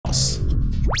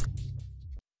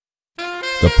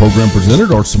The program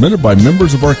presented or submitted by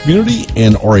members of our community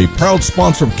and are a proud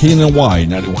sponsor of KNLY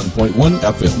 91.1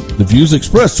 FM. The views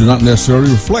expressed do not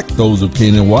necessarily reflect those of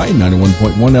KNLY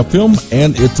 91.1 FM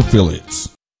and its affiliates.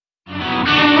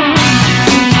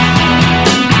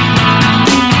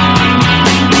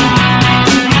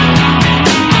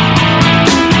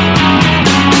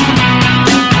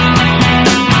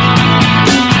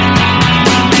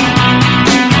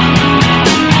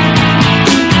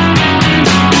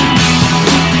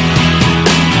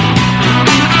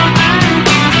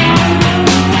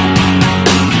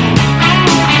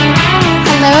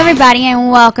 Everybody,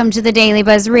 and welcome to the Daily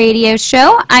Buzz Radio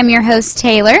Show. I'm your host,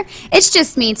 Taylor. It's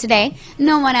just me today,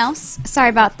 no one else. Sorry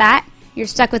about that. You're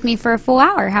stuck with me for a full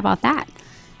hour. How about that?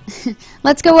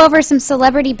 Let's go over some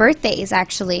celebrity birthdays,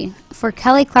 actually. For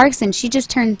Kelly Clarkson, she just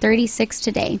turned 36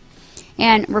 today.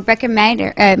 And Rebecca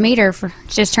Mader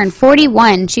just turned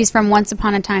 41. She's from Once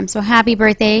Upon a Time. So happy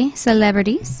birthday,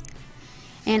 celebrities.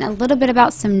 And a little bit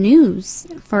about some news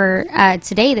for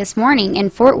today, this morning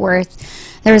in Fort Worth.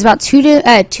 There was about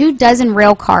two dozen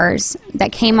rail cars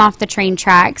that came off the train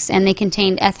tracks, and they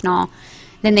contained ethanol.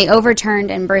 Then they overturned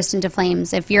and burst into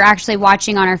flames. If you're actually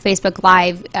watching on our Facebook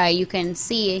Live, you can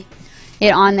see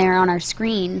it on there on our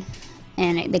screen.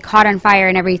 And they caught on fire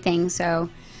and everything, so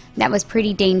that was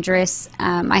pretty dangerous.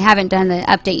 I haven't done the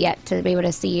update yet to be able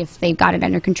to see if they've got it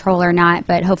under control or not,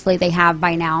 but hopefully they have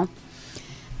by now.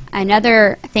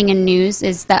 Another thing in news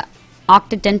is that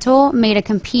Occidental made a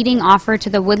competing offer to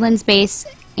the Woodlands-based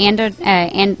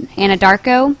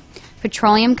Anadarko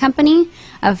Petroleum Company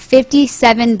of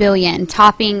 $57 billion,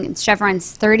 topping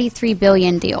Chevron's $33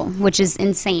 billion deal, which is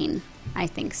insane. I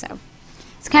think so.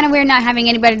 It's kind of weird not having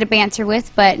anybody to banter with,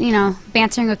 but, you know,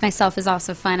 bantering with myself is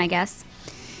also fun, I guess.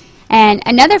 And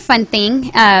another fun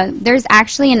thing, there's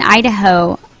actually in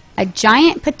Idaho a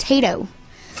giant potato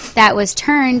that was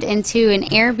turned into an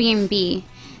Airbnb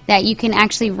that you can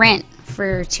actually rent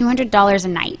for $200 a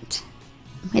night.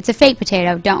 It's a fake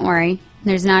potato, don't worry.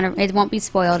 It won't be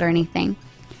spoiled or anything.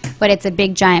 But it's a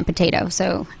big giant potato,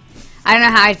 so I don't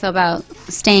know how I'd feel about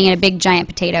staying in a big giant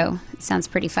potato. It sounds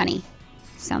pretty funny.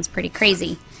 Sounds pretty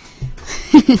crazy.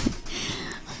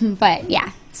 But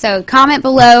yeah, so comment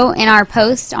below in our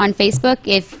post on Facebook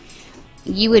if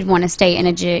you would want to stay in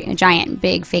a giant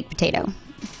big fake potato.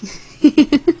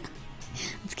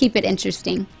 Let's keep it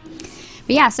interesting.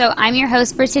 But yeah, so I'm your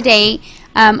host for today.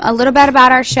 A little bit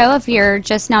about our show if you're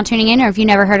just now tuning in or if you've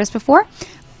never heard us before.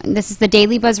 This is the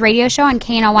Daily Buzz Radio Show on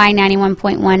KNLY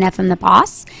 91.1 FM The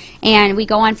Boss. And we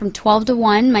go on from 12 to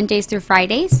 1 Mondays through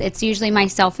Fridays. It's usually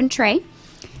myself and Trey.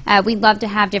 We'd love to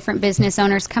have different business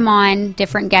owners come on,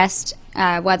 different guests,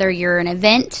 whether you're an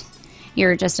event,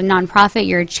 you're just a nonprofit,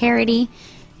 you're a charity,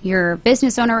 you're a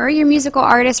business owner, or you're a musical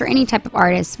artist or any type of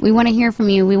artist. We want to hear from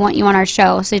you. We want you on our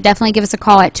show. So definitely give us a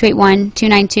call at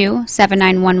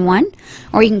 281-292-7911.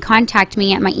 Or you can contact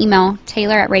me at my email,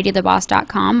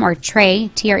 taylor@radiotheboss.com, or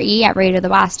Trey, T-R-E,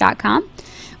 @radiotheboss.com.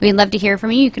 We'd love to hear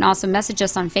from you. You can also message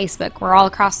us on Facebook. We're all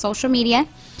across social media.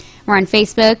 We're on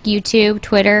Facebook, YouTube,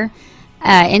 Twitter,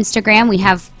 Instagram. We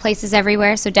have places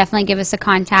everywhere, so definitely give us a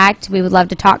contact. We would love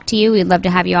to talk to you. We'd love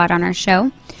to have you out on our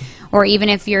show. Or even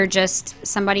if you're just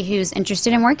somebody who's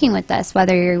interested in working with us,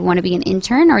 whether you want to be an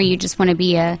intern or you just want to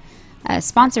be a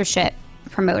sponsorship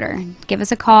promoter, give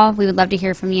us a call. We would love to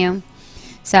hear from you.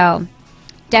 So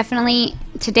definitely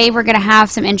today we're going to have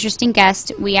some interesting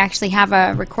guests. We actually have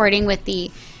a recording with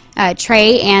the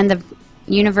Trey and the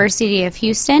University of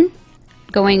Houston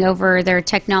going over their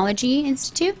Technology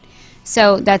Institute.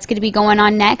 So that's going to be going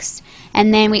on next.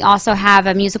 And then we also have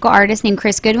a musical artist named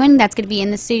Chris Goodwin that's going to be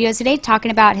in the studio today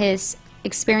talking about his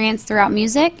experience throughout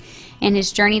music and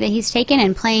his journey that he's taken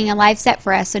and playing a live set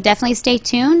for us. So definitely stay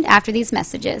tuned after these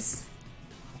messages.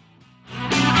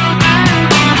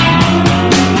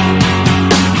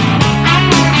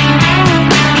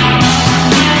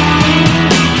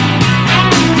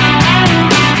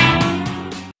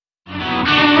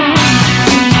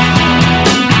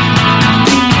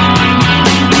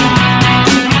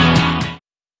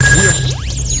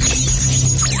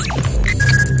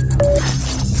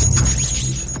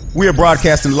 We are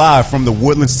broadcasting live from the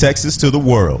Woodlands, Texas to the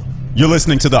world. You're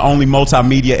listening to the only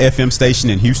multimedia FM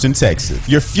station in Houston, Texas.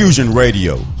 Your Fusion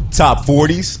Radio. Top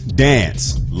 40s,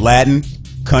 dance, Latin,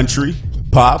 country,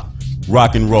 pop,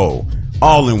 rock and roll.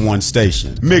 All in one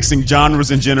station. Mixing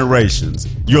genres and generations.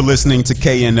 You're listening to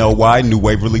KNLY New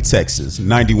Waverly, Texas.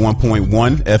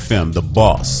 91.1 FM, The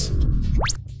Boss.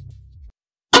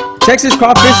 Texas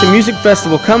Crawfish and Music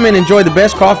Festival. Come and enjoy the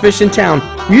best crawfish in town.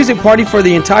 Music party for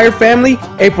the entire family,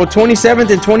 April 27th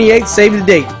and 28th. Save the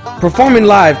date. Performing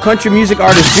live, country music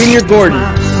artist Junior Gordon.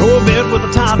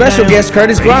 Special guest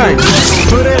Curtis Grimes.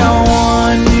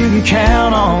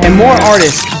 And more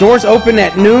artists. Doors open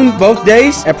at noon both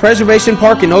days at Preservation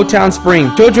Park in Old Town Spring.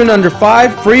 Children under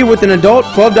 5, free with an adult,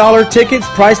 $12 tickets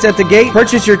priced at the gate.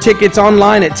 Purchase your tickets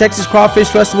online at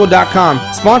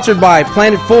TexasCrawfishFestival.com. Sponsored by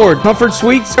Planet Ford, Comfort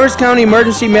Suites, Harris County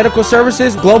Emergency Medical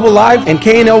Services, Global Live, and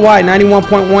KNLY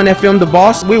 91.1 FM The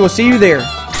Boss. We will see you there.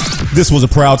 This was a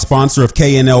proud sponsor of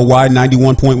KNLY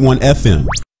 91.1 FM.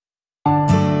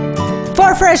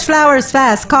 For fresh flowers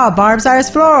fast, call Barb's Iris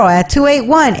Floral at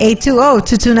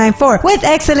 281-820-2294 with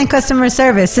excellent customer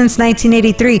service since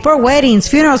 1983 for weddings,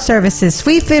 funeral services,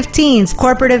 sweet 15s,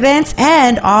 corporate events,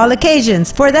 and all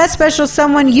occasions. For that special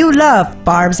someone you love,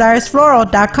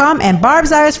 BarbsIrisFloral.com and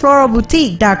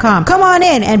BarbsIrisFloralBoutique.com. Come on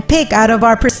in and pick out of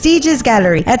our prestigious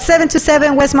gallery at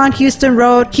 727 Westmont Houston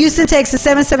Road, Houston, Texas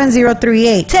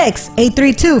 77038. Text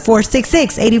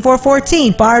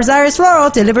 832-466-8414. Barb's Iris Floral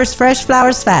delivers fresh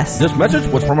flowers fast. This message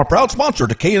was from a proud sponsor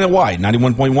to KNLY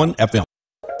 91.1 FM.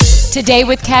 Today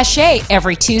with Cachet,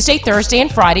 every Tuesday, Thursday,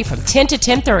 and Friday from 10 to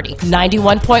 10:30.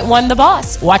 91.1 The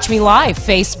Boss. Watch me live,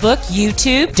 Facebook,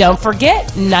 YouTube. Don't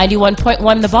forget,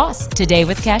 91.1 The Boss. Today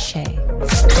with Cachet.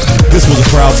 This was a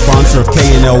proud sponsor of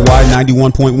KNLY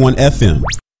 91.1 FM.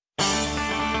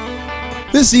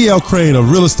 This is E.L. Crane of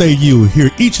Real Estate U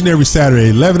here each and every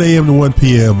Saturday, 11 a.m. to 1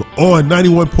 p.m. on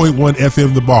 91.1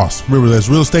 FM The Boss. Remember, that's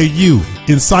Real Estate U.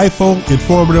 Insightful,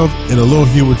 informative, and a little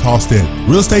humor tossed in.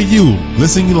 Real Estate U,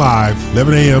 listening live,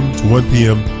 11 a.m. to 1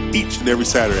 p.m. each and every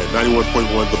Saturday at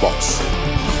 91.1 The Boss.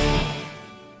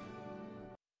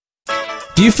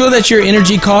 Do you feel that your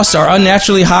energy costs are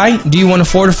unnaturally high? Do you want to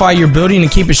fortify your building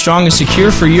and keep it strong and secure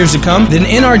for years to come? Then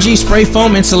NRG Spray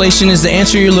Foam Insulation is the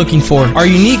answer you're looking for. Our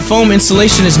unique foam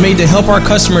insulation is made to help our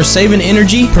customers save in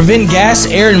energy, prevent gas,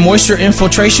 air, and moisture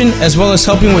infiltration, as well as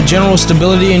helping with general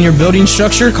stability in your building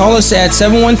structure. Call us at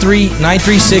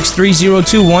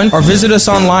 713-936-3021 or visit us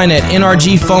online at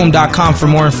nrgfoam.com for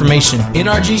more information.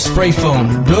 NRG Spray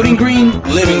Foam. Building green,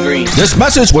 living green. This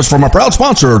message was from a proud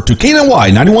sponsor to KNLY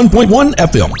 91.1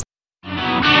 FM.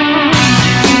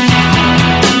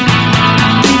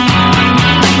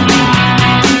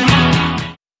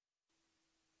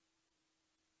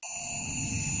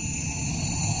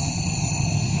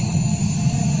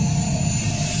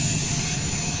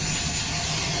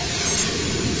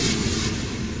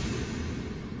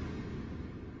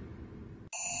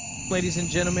 Ladies and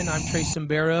gentlemen, I'm Trace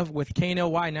Simbera with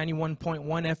KNLY 91.1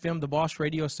 FM, the Boss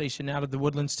radio station out of the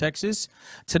Woodlands, Texas.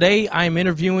 Today, I'm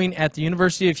interviewing at the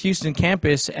University of Houston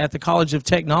campus at the College of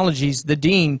Technologies, the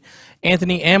Dean,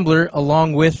 Anthony Ambler,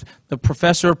 along with the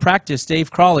Professor of Practice, Dave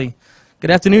Crawley.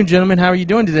 Good afternoon, gentlemen. How are you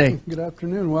doing today? Good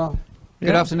afternoon. Well,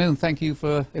 Good afternoon. Thank you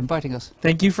for inviting us.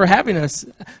 Thank you for having us.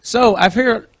 So, I've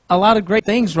heard a lot of great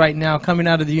things right now coming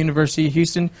out of the University of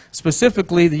Houston,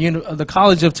 specifically the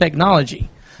College of Technology.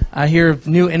 I hear of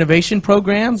new innovation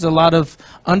programs, a lot of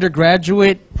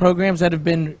undergraduate programs that have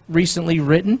been recently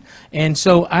written. And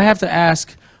so I have to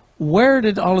ask, where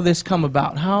did all of this come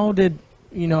about? How did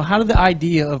the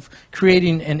idea of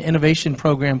creating an innovation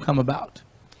program come about?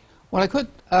 Well, I could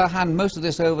hand most of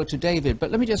this over to David, but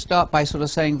let me just start by sort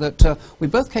of saying that we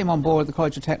both came on board the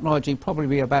College of Technology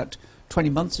probably about 20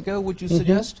 months ago, would you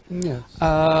suggest? yes.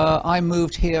 I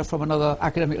moved here from another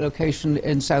academic location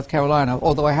in South Carolina,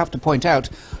 although I have to point out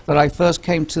that I first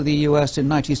came to the U.S. in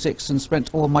 '96 and spent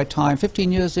all my time,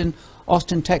 15 years in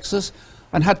Austin, Texas,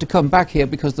 and had to come back here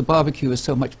because the barbecue is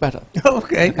so much better.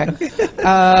 Okay.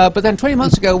 But then 20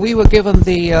 months ago, we were given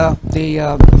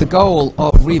the goal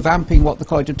of revamping what the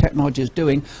College of Technology is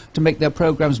doing to make their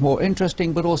programs more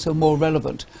interesting, but also more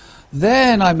relevant.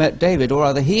 Then I met David, or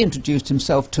rather he introduced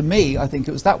himself to me. I think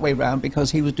it was that way round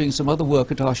because he was doing some other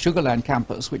work at our Sugarland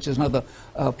campus, which is another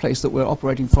place that we're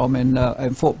operating from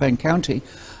in Fort Bend County.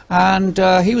 And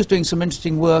he was doing some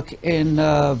interesting work in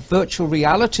virtual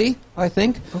reality, I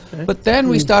think. Okay. But then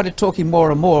we started talking more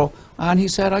and more, and he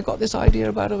said, I got this idea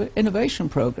about an innovation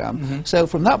program. So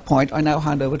from that point, I now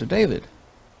hand over to David.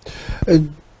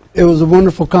 It was a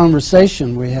wonderful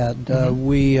conversation we had.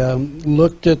 We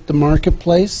looked at the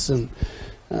marketplace and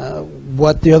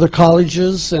what the other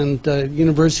colleges and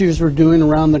universities were doing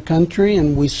around the country,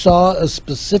 and we saw a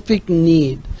specific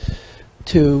need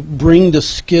to bring the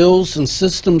skills and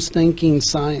systems thinking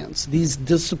science, these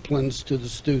disciplines, to the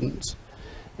students.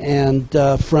 And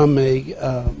from a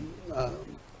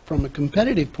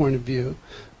competitive point of view,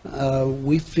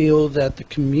 we feel that the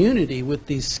community with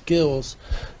these skills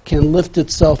can lift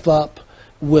itself up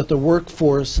with a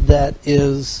workforce that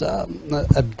is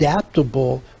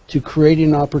adaptable to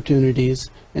creating opportunities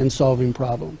and solving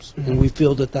problems. And we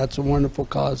feel that that's a wonderful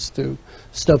cause to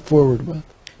step forward with.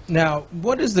 Now,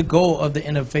 what is the goal of the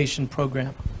innovation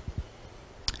program?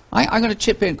 I'm going to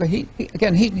chip in.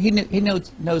 He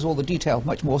knows all the detail,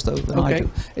 much more so than I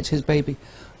do. It's his baby.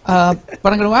 But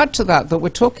I'm going to add to that we're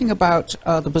talking about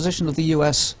the position of the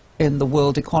U.S. in the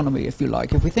world economy, if you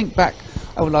like. If we think back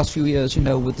over the last few years,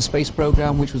 with the space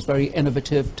program, which was very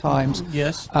innovative times.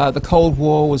 Yes. The Cold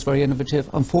War was very innovative.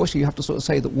 Unfortunately, you have to sort of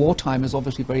say that wartime is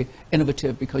obviously very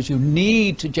innovative because you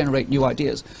need to generate new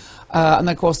ideas. And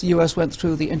then, of course, the U.S. went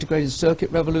through the integrated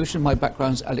circuit revolution. My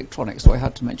background's electronics, so I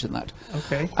had to mention that.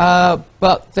 Okay.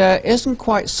 But there isn't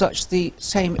quite such the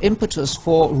same impetus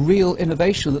for real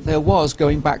innovation that there was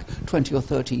going back 20 or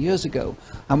 30 years ago.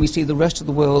 And we see the rest of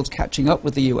the world catching up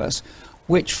with the U.S.,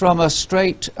 which from a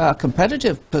straight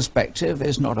competitive perspective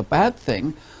is not a bad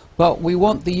thing. But we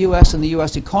want the U.S. and the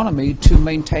U.S. economy to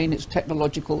maintain its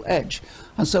technological edge.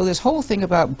 And so this whole thing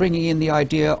about bringing in the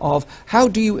idea of how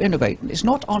do you innovate? It's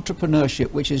not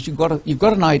entrepreneurship, which is you've got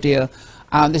an idea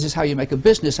and this is how you make a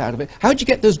business out of it. How do you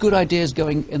get those good ideas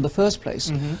going in the first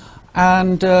place?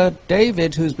 And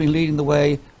David, who's been leading the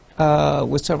way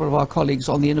with several of our colleagues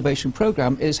on the innovation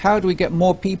program, is how do we get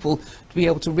more people to be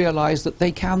able to realize that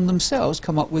they can themselves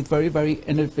come up with very, very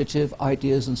innovative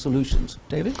ideas and solutions.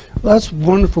 David? Well, that's a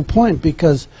wonderful point,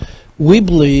 because we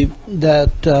believe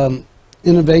that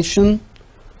innovation,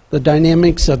 the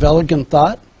dynamics of elegant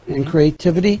thought and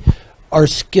creativity, are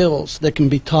skills that can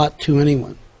be taught to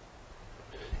anyone.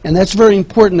 And that's very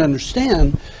important to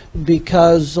understand,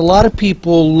 because a lot of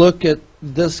people look at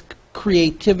this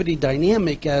creativity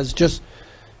dynamic as just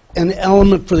an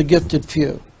element for the gifted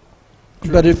few.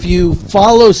 But if you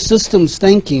follow systems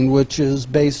thinking, which is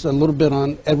based a little bit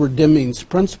on Edward Deming's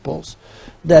principles,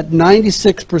 that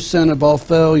 96% of all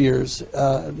failures,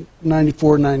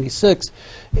 94, 96,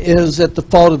 is at the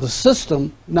fault of the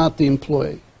system, not the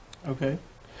employee. Okay.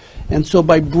 And so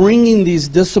by bringing these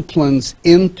disciplines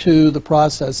into the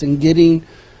process and getting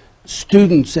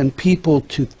students and people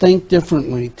to think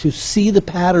differently, to see the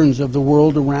patterns of the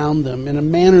world around them in a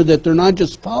manner that they're not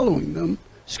just following them,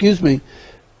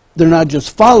 they're not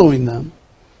just following them,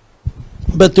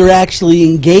 but they're actually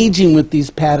engaging with these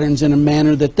patterns in a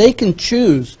manner that they can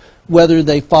choose whether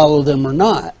they follow them or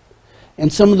not.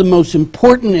 And some of the most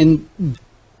important and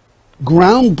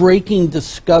groundbreaking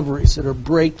discoveries that are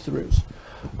breakthroughs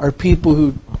are people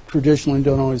who traditionally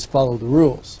don't always follow the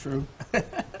rules. True.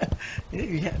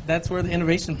 Yeah, that's where the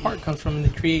innovation part comes from, and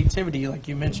the creativity, like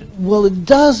you mentioned. Well, it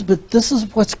does, but this is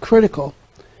what's critical.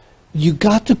 You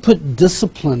got to put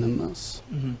discipline in this.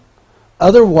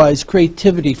 Otherwise,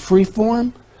 creativity,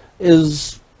 freeform,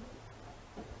 is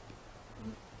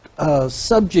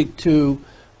subject to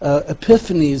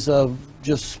epiphanies of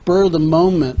just spur of the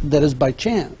moment that is by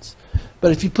chance.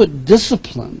 But if you put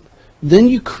discipline, then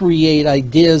you create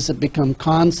ideas that become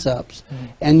concepts,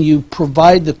 and you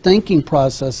provide the thinking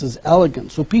process as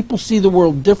elegant. So people see the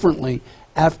world differently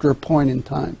after a point in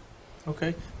time.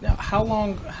 Okay. Now, how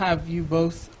long have you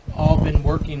both all been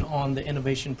working on the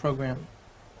innovation program?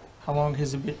 How long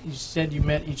has it been? You said you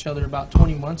met each other about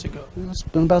 20 months ago. It's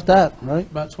been about that, right?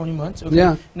 About 20 months? Okay.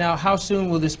 Yeah. Now, how soon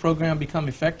will this program become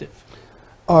effective?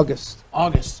 August.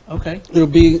 August, okay. It'll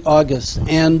be August.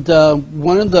 And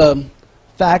one of the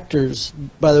factors,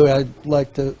 by the way, I'd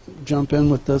like to jump in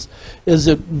with this, is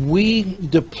that we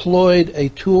deployed a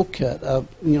toolkit of,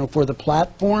 for the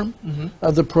platform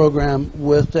of the program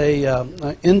with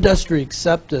a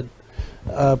industry-accepted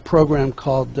program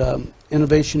called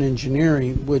Innovation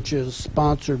Engineering, which is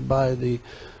sponsored by the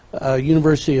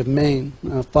University of Maine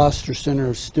Foster Center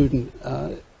of Student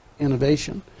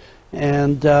Innovation.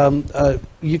 And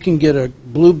you can get a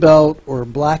blue belt or a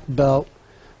black belt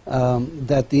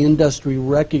that the industry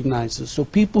recognizes. So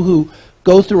people who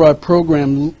go through our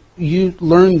program, you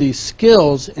learn these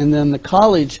skills, and then the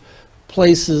college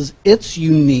places its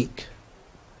unique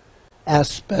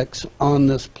aspects on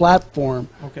this platform,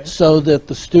 so that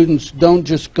the students don't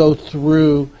just go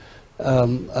through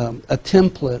a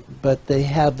template, but they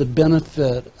have the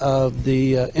benefit of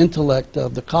the intellect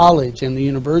of the college and the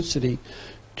university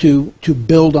to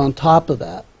build on top of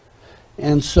that.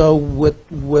 And so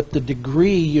with the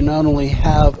degree, you not only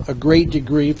have a great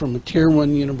degree from a Tier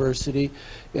 1 university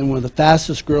in one of the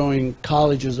fastest growing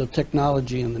colleges of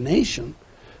technology in the nation,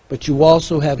 but you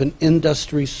also have an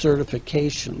industry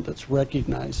certification that's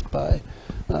recognized by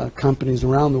companies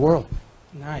around the world.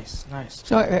 Nice, nice.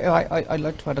 So I'd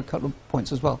like to add a couple of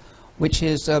points as well, which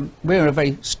is we're a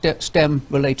very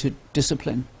STEM-related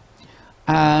discipline.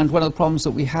 And one of the problems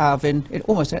that we have in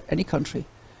almost any country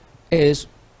is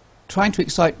trying to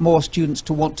excite more students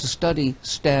to want to study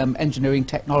STEM, engineering,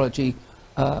 technology,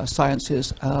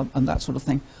 sciences, and that sort of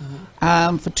thing.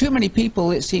 For too many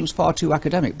people, it seems far too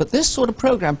academic. But this sort of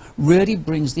program really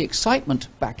brings the excitement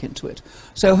back into it.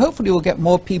 So hopefully we'll get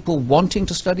more people wanting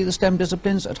to study the STEM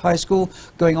disciplines at high school,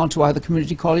 going on to either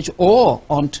community college or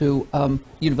onto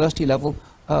university level,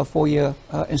 four-year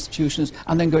institutions,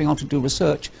 and then going on to do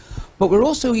research. But we're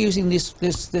also using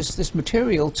this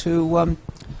material to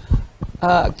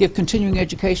give continuing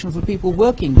education for people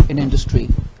working in industry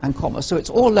and commerce. So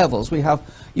it's all levels.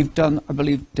 You've done, I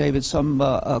believe, David, some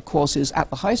courses at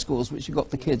the high schools, which have got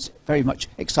the kids very much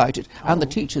excited, and the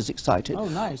teachers excited. Oh,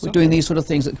 nice. We're doing these sort of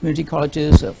things at community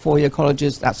colleges, at four-year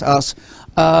colleges, that's us,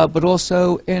 but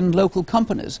also in local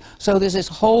companies. So there's this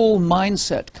whole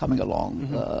mindset coming along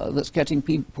that's getting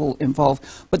people involved.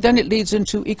 But then it leads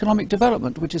into economic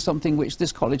development, which is something which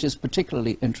this college is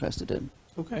particularly interested in.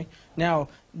 Okay. Now,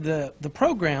 the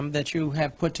program that you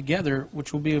have put together,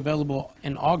 which will be available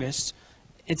in August,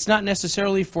 it's not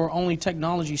necessarily for only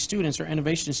technology students or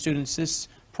innovation students. This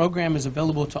program is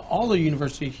available to all the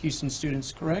University of Houston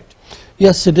students, correct?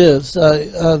 Yes, it is.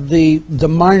 The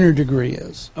minor degree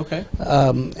is. Okay.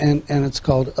 And it's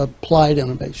called Applied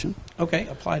Innovation. Okay,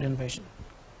 applied innovation.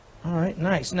 All right,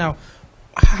 nice. Now,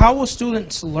 how will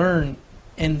students learn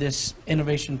in this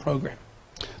innovation program?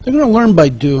 They're going to learn by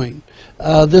doing.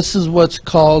 This is what's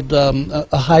called a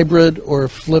hybrid or a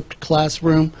flipped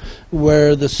classroom,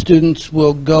 where the students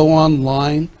will go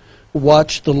online,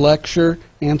 watch the lecture,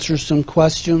 answer some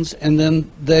questions, and then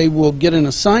they will get an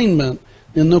assignment.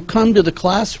 Then they'll come to the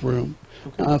classroom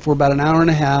for about an hour and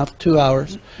a half, 2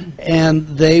 hours, and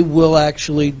they will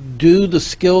actually do the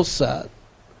skill set,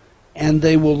 and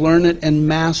they will learn it and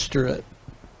master it,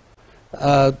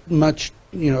 much,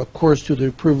 of course, to the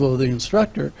approval of the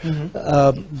instructor, and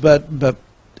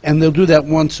they'll do that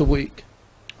once a week.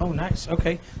 Oh, nice.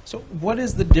 Okay. So what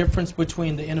is the difference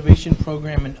between the innovation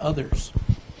program and others?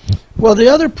 Well, the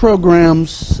other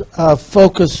programs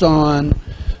focus on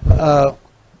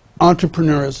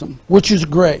entrepreneurism, which is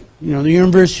great. The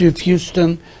University of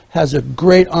Houston has a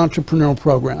great entrepreneurial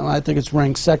program. I think it's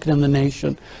ranked second in the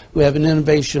nation. We have an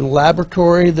innovation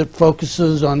laboratory that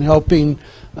focuses on helping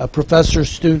professors,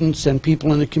 students, and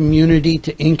people in the community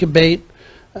to incubate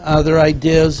their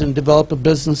ideas and develop a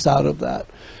business out of that.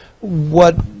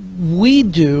 What we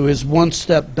do is one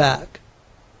step back,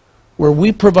 where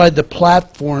we provide the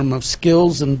platform of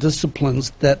skills and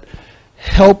disciplines that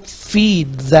help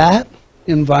feed that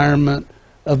environment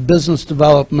of business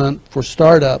development for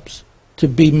startups to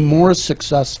be more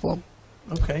successful.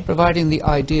 Okay. Providing the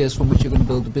ideas from which you're going to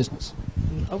build a business.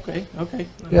 Okay, okay.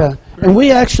 Yeah, and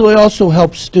we actually also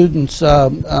help students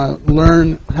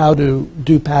learn how to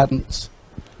do patents.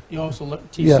 You also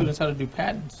teach students how to do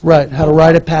patents? Right, how to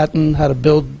write a patent, how to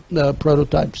build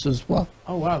prototypes as well.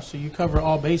 Oh, wow, so you cover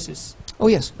all bases. Oh,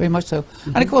 yes, very much so.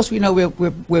 And of course,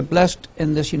 we're blessed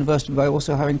in this university by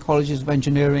also having colleges of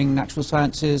engineering, natural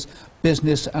sciences,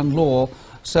 business, and law.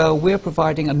 So we're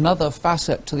providing another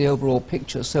facet to the overall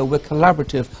picture. So we're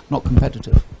collaborative, not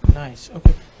competitive. Nice.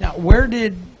 Okay. Now, where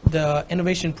did the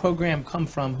innovation program come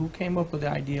from? Who came up with the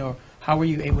idea, or how were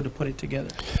you able to put it together?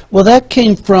 Well, that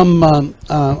came from,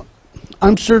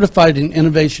 I'm certified in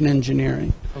innovation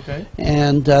engineering. Okay.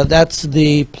 And that's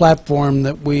the platform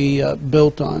that we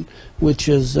built on, which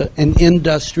is an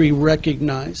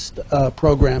industry-recognized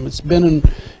program. It's been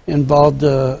involved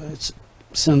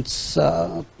since,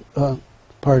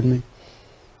 pardon me.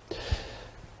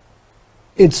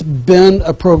 It's been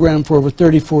a program for over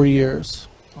 34 years.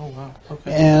 Oh, wow.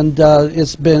 Okay. And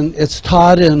it's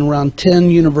taught in around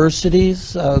 10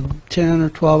 universities, 10 or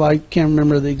 12, I can't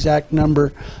remember the exact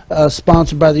number,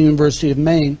 sponsored by the University of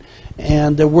Maine.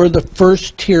 And we're the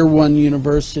first Tier 1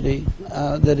 university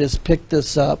that has picked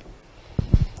this up.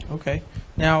 Okay.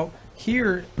 Now,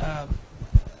 here,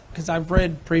 because I've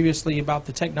read previously about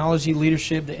the technology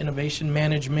leadership, the innovation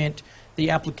management, the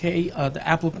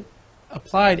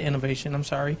applied innovation, I'm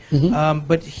sorry.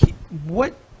 But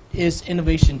what is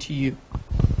innovation to you?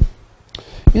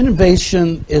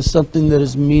 Innovation is something that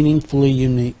is meaningfully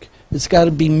unique. It's got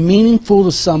to be meaningful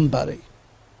to somebody.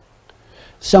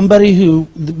 Somebody who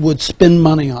would spend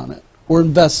money on it or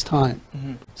invest time.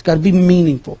 It's got to be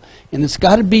meaningful. And it's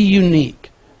got to be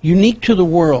unique. Unique to the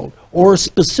world, or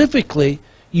specifically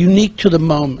unique to the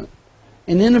moment.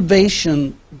 And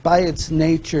innovation, by its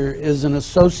nature, is an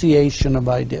association of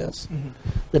ideas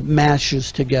that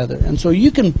mashes together. And so you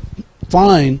can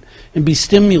find and be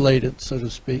stimulated, so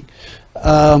to speak,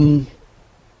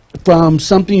 from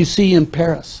something you see in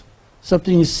Paris,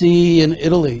 something you see in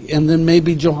Italy, and then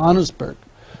maybe Johannesburg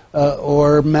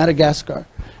or Madagascar.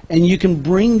 And you can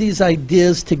bring these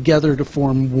ideas together to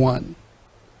form one.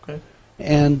 Okay.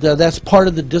 And that's part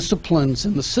of the disciplines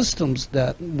and the systems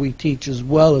that we teach, as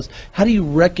well as how do you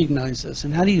recognize this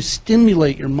and how do you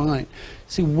stimulate your mind.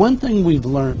 See, one thing we've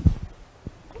learned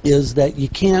is that you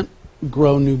can't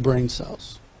grow new brain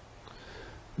cells,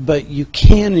 but you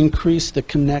can increase the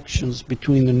connections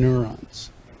between the neurons.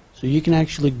 So you can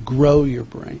actually grow your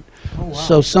brain. Oh, wow.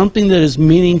 So something that is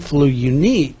meaningfully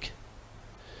unique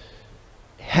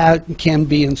can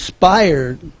be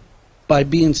inspired by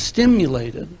being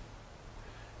stimulated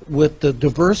with the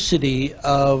diversity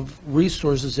of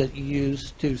resources that you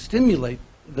use to stimulate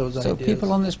those So ideas.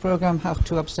 people on this program have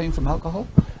to abstain from alcohol?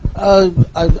 I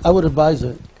would advise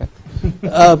it.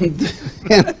 Okay.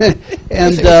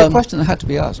 And It's a question that had to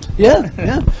be asked.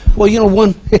 yeah. Well, you know,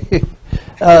 one.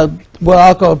 Well,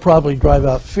 alcohol would probably drive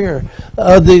out fear,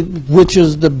 which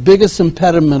is the biggest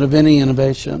impediment of any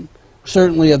innovation,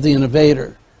 certainly of the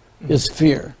innovator, is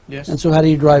fear. Yes. And so how do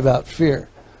you drive out fear?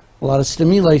 A lot of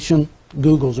stimulation.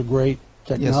 Google's a great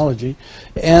technology.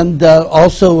 Yes. And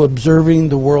also observing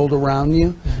the world around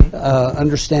you,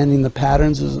 understanding the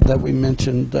patterns that we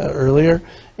mentioned earlier,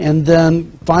 and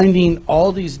then finding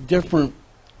all these different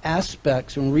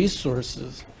aspects and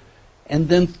resources. And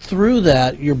then through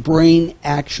that, your brain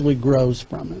actually grows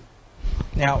from it.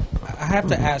 Now, I have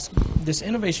to ask, this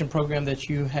innovation program that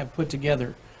you have put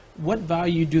together, what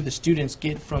value do the students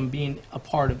get from being a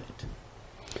part of it?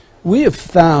 We have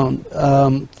found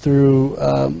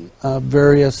through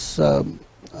various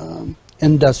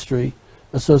industry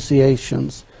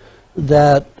associations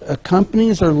that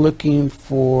companies are looking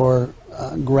for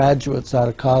graduates out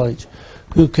of college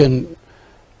who can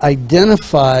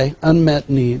identify unmet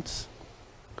needs,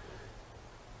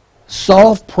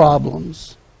 solve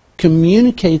problems,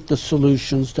 communicate the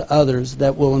solutions to others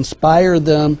that will inspire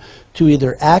them to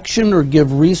either action or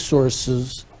give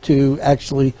resources to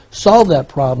actually solve that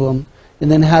problem,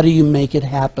 and then how do you make it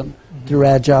happen through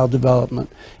agile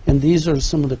development. And these are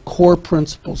some of the core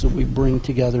principles that we bring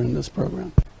together in this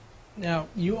program. Now,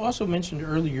 you also mentioned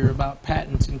earlier about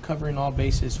patents and covering all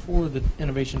bases for the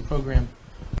innovation program.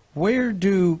 Where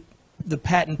do the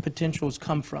patent potentials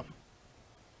come from?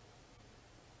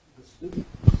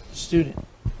 Student.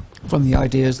 From the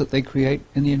ideas that they create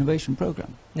in the innovation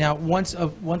program. Now, once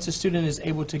a student is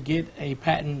able to get a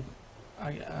patent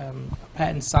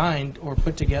signed or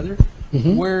put together,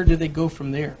 where do they go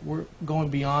from there? We're going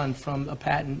beyond from a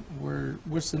patent.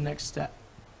 What's the next step?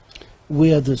 We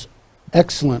have this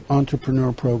excellent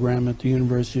entrepreneur program at the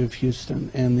University of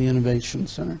Houston and the Innovation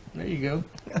Center. There you go.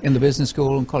 In the Business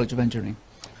School and College of Engineering.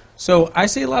 So I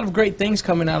see a lot of great things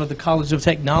coming out of the College of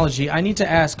Technology. I need to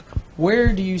ask,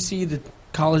 where do you see the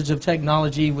College of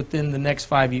Technology within the next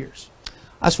 5 years?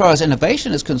 As far as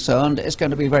innovation is concerned, it's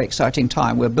going to be a very exciting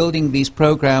time. We're building these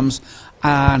programs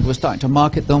and we're starting to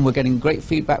market them. We're getting great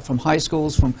feedback from high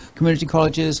schools, from community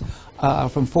colleges,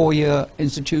 from four-year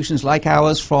institutions like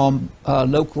ours, from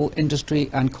local industry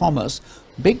and commerce,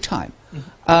 big time.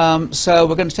 So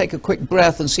we're going to take a quick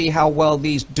breath and see how well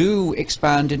these do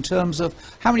expand in terms of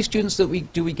how many students that we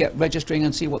get registering,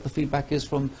 and see what the feedback is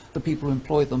from the people who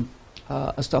employ them.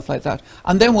 Stuff like that.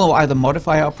 And then we'll either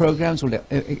modify our programs, we'll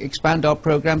expand our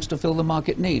programs to fill the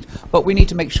market need. But we need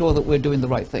to make sure that we're doing the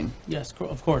right thing. Yes,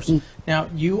 of course. Now,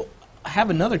 you have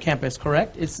another campus,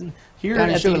 correct? It's here down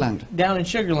in at Sugar Land. Down in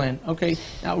Sugar Land. Okay.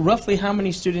 Now, roughly how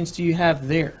many students do you have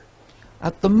there?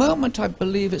 At the moment, I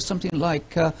believe it's something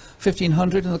like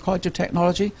 1,500 in the College of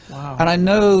Technology. Wow. And I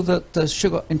know that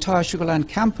the entire Sugar Land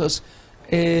campus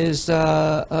is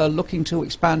looking to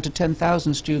expand to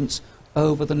 10,000 students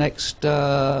over the next 8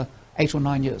 or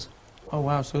 9 years. Oh,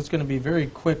 wow. So it's going to be very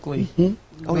quickly.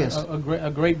 Oh, yes. A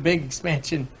great big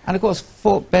expansion. And, of course,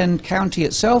 Fort Bend County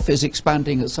itself is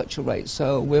expanding at such a rate.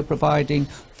 So we're providing,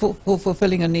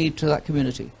 fulfilling a need to that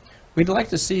community. We'd like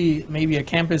to see maybe a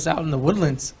campus out in the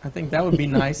Woodlands. I think that would be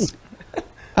nice.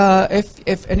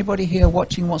 If anybody here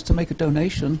watching wants to make a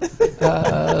donation,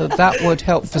 that would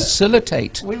help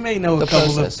facilitate. We may know a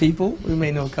couple of people. We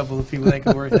may know a couple of people that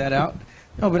can work that out.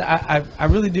 No, but I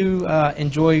really do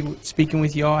enjoy speaking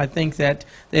with you all. I think that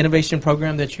the innovation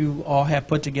program that you all have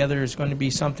put together is going to be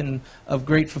something of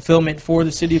great fulfillment for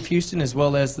the City of Houston, as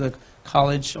well as the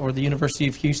college or the University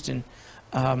of Houston.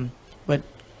 But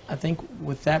I think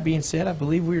with that being said, I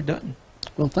believe we're done.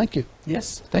 Well, thank you.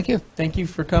 Yes. Thank you. Thank you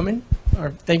for coming,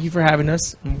 or thank you for having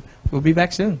us. We'll be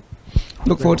back soon.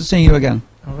 Look forward to seeing you again.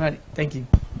 All right. Thank you.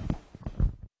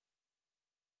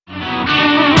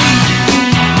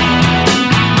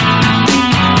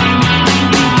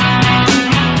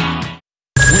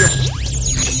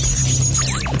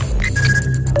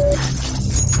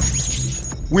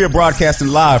 We are broadcasting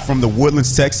live from the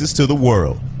Woodlands, Texas to the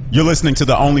world. You're listening to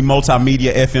the only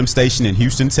multimedia FM station in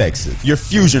Houston, Texas. Your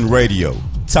fusion radio.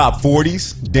 Top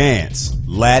 40s, dance,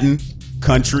 Latin,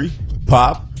 country,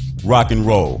 pop, rock and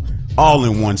roll. All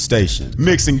in one station.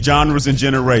 Mixing genres and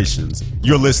generations.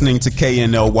 You're listening to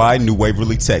KNLY New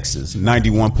Waverly, Texas.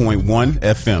 91.1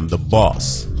 FM, The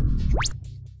Boss.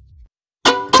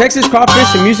 Texas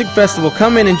Crawfish and Music Festival.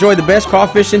 Come and enjoy the best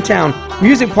crawfish in town.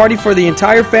 Music party for the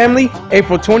entire family,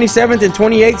 April 27th and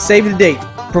 28th. Save the date.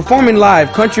 Performing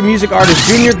live, country music artist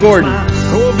Junior Gordon.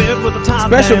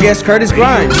 Special guest Curtis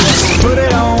Grimes.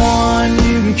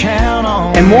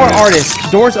 And more artists.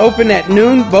 Doors open at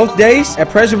noon both days at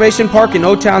Preservation Park in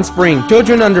Old Town Spring.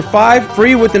 Children under 5,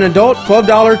 free with an adult,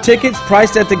 $12 tickets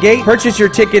priced at the gate. Purchase your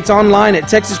tickets online at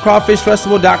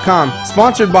TexasCrawfishFestival.com.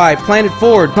 Sponsored by Planet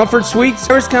Ford, Comfort Suites,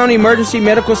 Harris County Emergency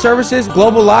Medical Services,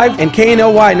 Global Live, and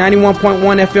KNLY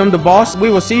 91.1 FM The Boss. We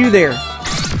will see you there.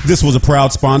 This was a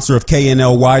proud sponsor of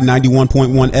KNLY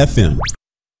 91.1 FM.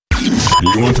 Do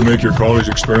you want to make your college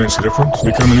experience different?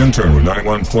 Become an intern with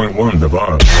 91.1 The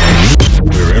Boss.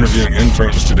 We are interviewing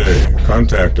interns today.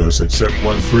 Contact us at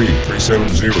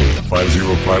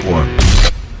 713-370-5051.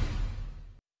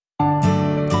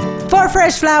 For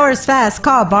fresh flowers fast,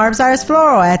 call Barb's Arts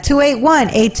Floral at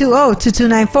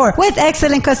 281-820-2294 with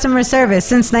excellent customer service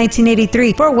since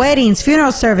 1983 for weddings,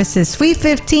 funeral services, sweet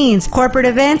 15s, corporate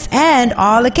events, and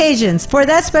all occasions. For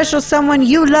that special someone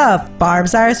you love,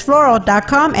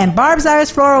 barbsiresfloral.com and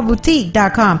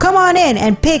barbsiresfloralboutique.com. Come on in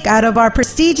and pick out of our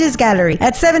prestigious gallery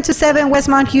at 727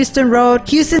 Westmont Houston Road,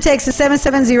 Houston, Texas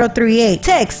 77038.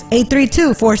 Text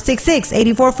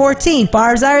 832-466-8414.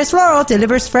 Barb's Iris Floral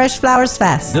delivers fresh flowers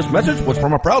fast. This message was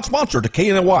from a proud sponsor to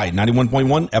KNY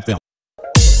 91.1 FM.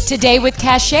 Today with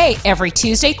Cachet, every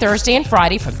Tuesday, Thursday, and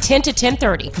Friday from 10 to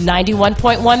 10:30.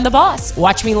 91.1 The Boss.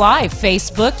 Watch me live,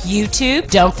 Facebook, YouTube.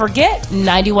 Don't forget,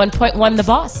 91.1 The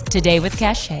Boss. Today with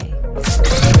Cachet.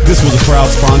 This was a proud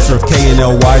sponsor of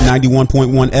KNLY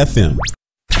 91.1 FM.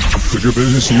 Could your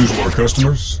business use more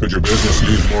customers? Could your business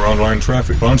use more online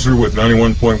traffic? Sponsor with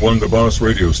 91.1 The Boss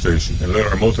radio station and let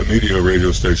our multimedia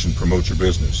radio station promote your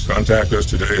business. Contact us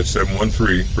today at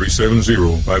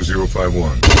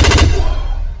 713-370-5051.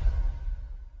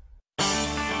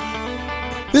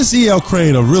 This is E.L.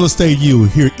 Crane of Real Estate U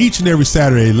here each and every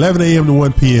Saturday, 11 a.m. to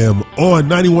 1 p.m. on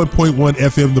 91.1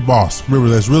 FM The Boss. Remember,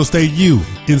 that's Real Estate U.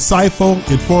 Insightful,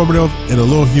 informative, and a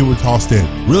little humor tossed in.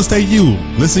 Real Estate U,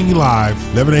 listening live,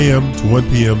 11 a.m. to 1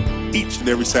 p.m. each and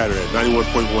every Saturday at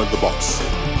 91.1 The Boss.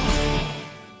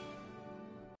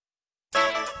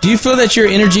 Do you feel that your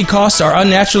energy costs are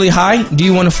unnaturally high? Do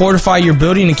you want to fortify your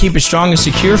building and keep it strong and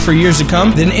secure for years to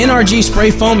come? Then NRG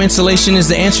Spray Foam Installation is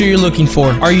the answer you're looking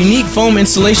for. Our unique foam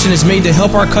installation is made to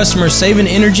help our customers save in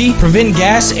energy, prevent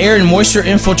gas, air, and moisture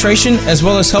infiltration, as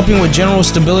well as helping with general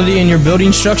stability in your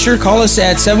building structure. Call us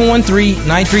at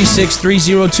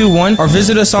 713-936-3021 or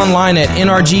visit us online at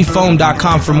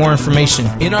nrgfoam.com for more information.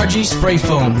 NRG Spray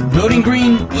Foam. Building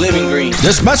green, living green.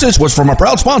 This message was from a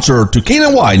proud sponsor to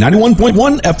KNY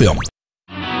 91.1 FM.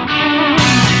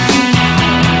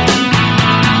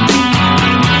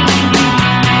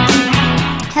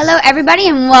 Hello, everybody,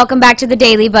 and welcome back to the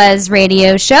Daily Buzz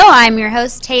Radio Show. I'm your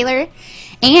host, Taylor,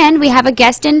 and we have a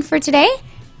guest in for today,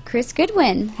 Chris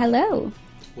Goodwin. Hello.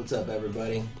 What's up,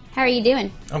 everybody? How are you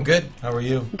doing? I'm good. How are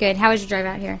you? Good. How was your drive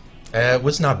out here? It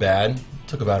was not bad.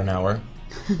 Took about an hour.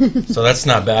 So that's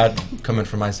not bad coming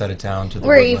from my side of town to the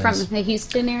Where are you Woodlands. from? The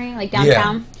Houston area? Like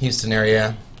downtown? Yeah, Houston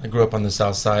area. I grew up on the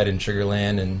south side in Sugar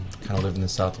Land and kind of live in the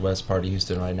southwest part of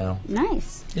Houston right now.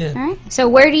 Nice. Yeah. All right. So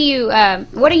where do you,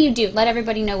 what do you do? Let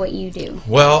everybody know what you do.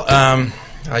 Well,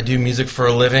 I do music for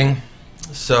a living.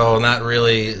 So not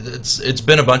really, it's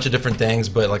been a bunch of different things,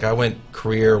 but like I went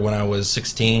career when I was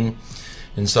 16.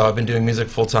 And so I've been doing music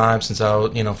full time since for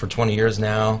 20 years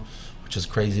now, which is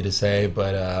crazy to say,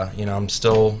 but I'm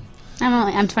still.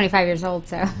 I'm 25 years old,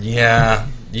 so. Yeah,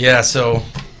 so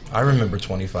I remember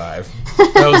 25.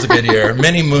 That was a good year,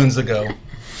 many moons ago.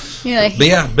 Like, but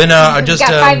yeah, been I just got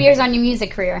 5 years on your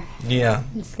music career. Yeah.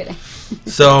 I'm just kidding.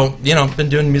 So been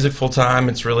doing music full time.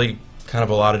 It's really kind of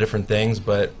a lot of different things,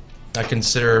 but I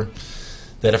consider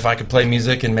that if I could play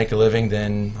music and make a living,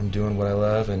 then I'm doing what I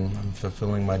love and I'm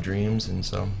fulfilling my dreams, and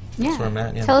so that's where I'm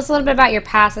at. Yeah. Tell us a little bit about your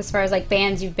past as far as like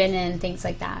bands you've been in and things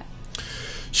like that.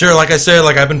 Sure, like I said,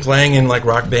 like I've been playing in like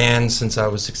rock bands since I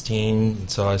was 16.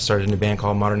 So I started in a band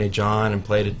called Modern Day John and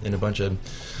played in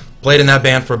that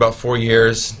band for about 4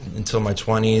 years until my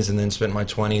 20s, and then spent my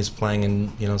 20s playing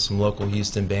in some local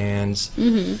Houston bands.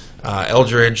 Mm-hmm.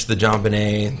 Eldridge, the John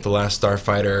Bonet, The Last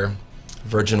Starfighter,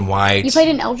 Virgin White. You played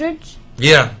in Eldridge?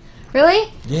 Yeah.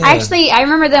 Really? Yeah. I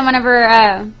remember them whenever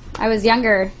I was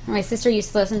younger. My sister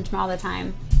used to listen to them all the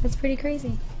time. That's pretty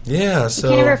crazy. Yeah, You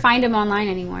can't ever find them online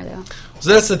anymore, though.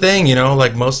 So that's the thing,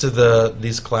 like most of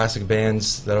these classic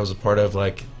bands that I was a part of,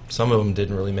 like some of them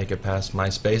didn't really make it past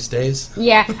MySpace days.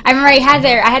 Yeah, I remember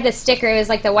I had the sticker. It was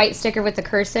like the white sticker with the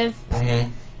cursive.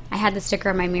 Mm-hmm. I had the sticker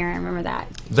on my mirror. I remember that.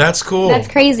 That's cool. That's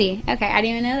crazy. Okay, I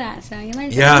didn't even know that. So you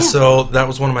learned something new. So that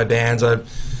was one of my bands. I'm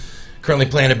currently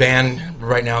playing a band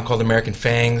right now called American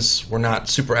Fangs. We're not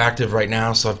super active right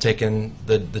now, so I've taken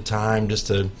the time just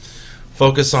to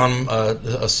focus on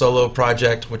a solo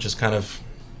project, which is kind of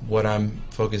what I'm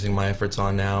focusing my efforts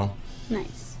on now.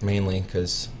 Nice. Mainly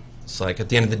because it's like at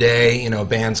the end of the day,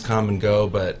 bands come and go,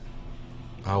 but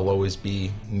I'll always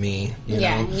be me. You know?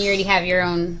 And you already have your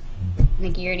own. I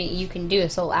think you can do a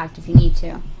solo act if you need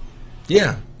to.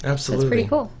 Yeah, absolutely. That's pretty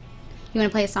cool. You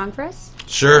want to play a song for us?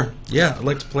 Sure. Yeah, I'd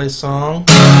like to play a song.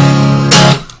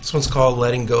 This one's called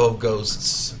 "Letting Go of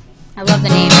Ghosts." I love the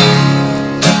name.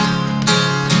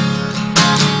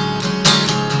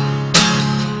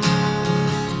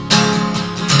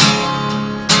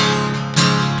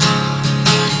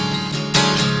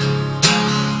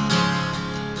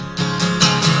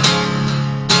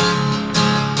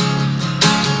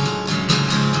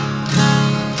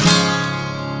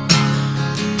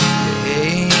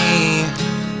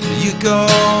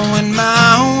 Going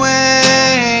my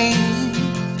way,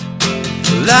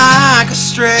 like a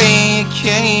stray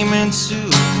came into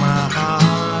my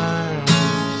arms,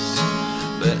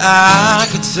 but I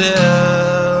could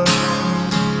tell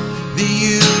that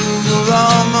you were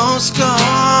almost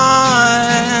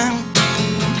gone.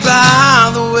 By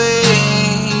the way,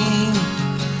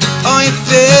 oh, you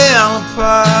fell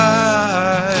apart.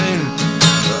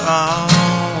 Oh,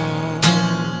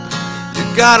 you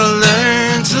gotta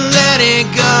learn to let it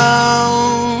go.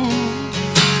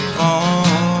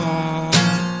 Oh,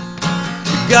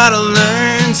 you gotta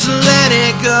learn to let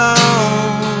it go.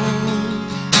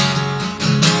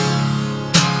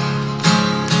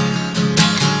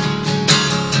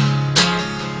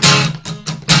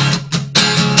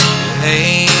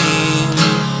 Hey,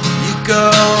 you're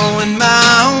going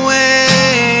my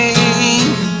way,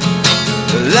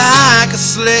 like a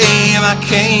slave I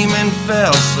came and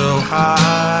fell so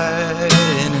hard.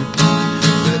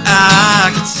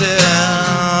 I could tell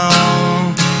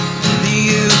that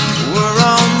you were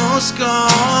almost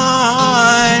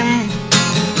gone.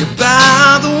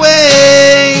 By the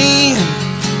way,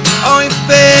 oh, you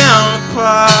fell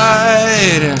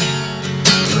apart.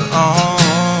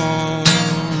 Oh,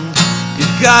 you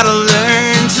gotta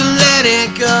learn to let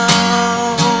it go.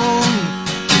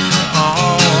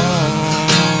 Oh,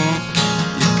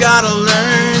 you gotta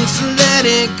learn to let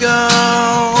it go.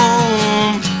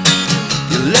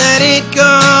 Let it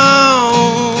go,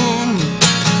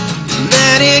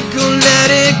 let it go, let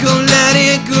it go, let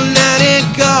it go, let it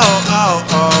go. Oh,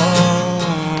 oh.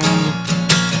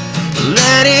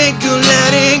 Let it go,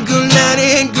 let it go, let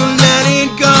it go, let it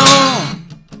go.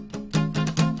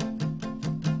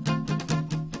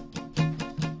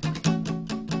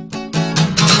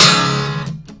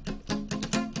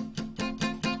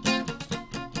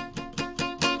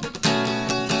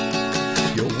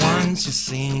 Once you've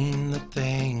seen the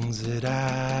things that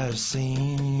I've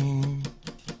seen,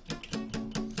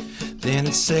 then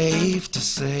it's safe to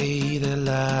say that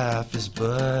life is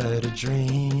but a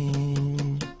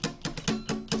dream.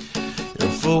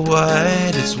 And for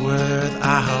what it's worth,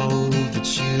 I hope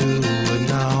that you would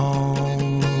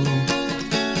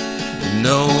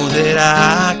know that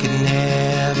I could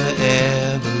never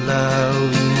ever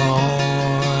love you more.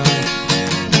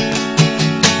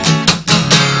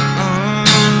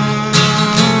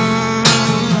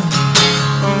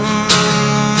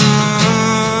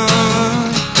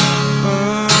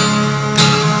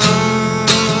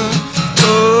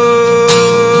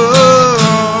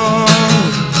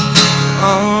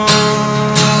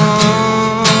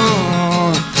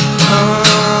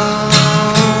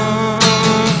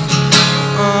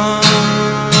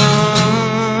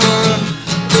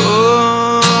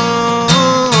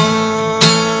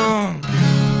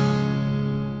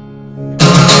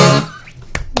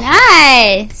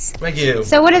 Nice. Thank you.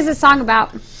 So what is this song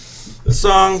about? The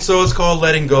song, so it's called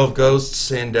 "Letting Go of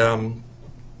Ghosts," and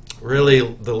really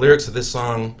the lyrics of this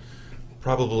song,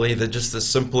 probably just the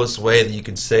simplest way that you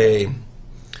could say,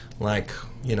 like,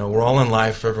 we're all in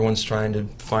life, everyone's trying to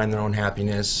find their own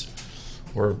happiness,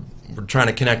 we're trying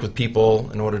to connect with people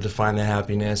in order to find the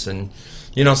happiness, and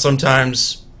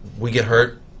sometimes we get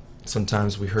hurt,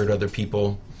 sometimes we hurt other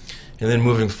people, and then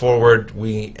moving forward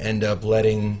we end up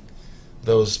letting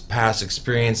those past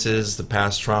experiences, the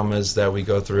past traumas that we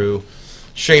go through,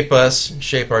 shape us,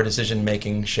 shape our decision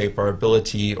making, shape our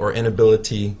ability or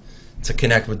inability to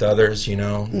connect with others, you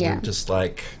know. Yeah. Just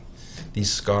like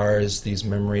these scars, these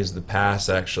memories of the past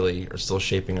actually are still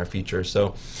shaping our future.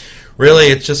 So really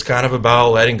it's just kind of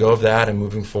about letting go of that and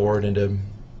moving forward into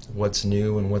what's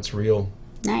new and what's real.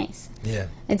 Nice. Yeah.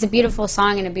 It's a beautiful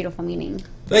song and a beautiful meaning.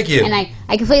 Thank you. And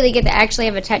I completely get that. I actually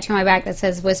have a tattoo on my back that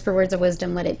says, "Whisper words of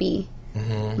wisdom, let it be."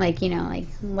 Mm-hmm. Like, you know, like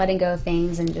letting go of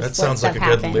things and just That let sounds stuff like a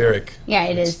happen. good lyric. Yeah,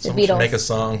 it is. The Someone should Beatles. make a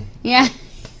song. Yeah.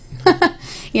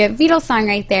 Yeah, Beatles song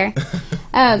right there.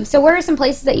 So where are some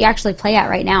places that you actually play at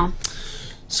right now?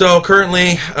 So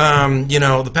currently, you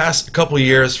know, the past couple of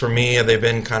years for me, they've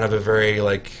been kind of a very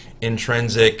like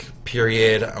intrinsic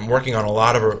period. I'm working on a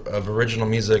lot of original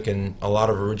music and a lot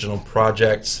of original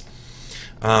projects,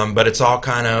 but it's all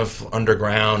kind of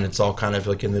underground. It's all kind of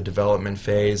like in the development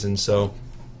phase. And so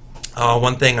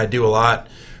one thing I do a lot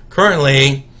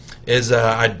currently is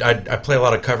I play a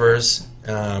lot of covers.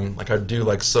 Like I do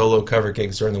like solo cover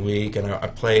gigs during the week, and I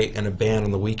play in a band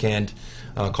on the weekend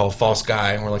called False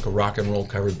Guy, and we're like a rock and roll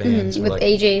cover band. So With like,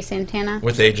 AJ Santana?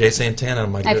 With AJ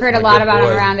Santana. I've heard a lot about him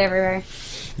around everywhere.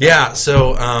 Yeah,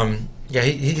 so yeah,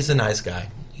 he's a nice guy.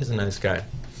 He's a nice guy.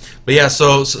 But yeah,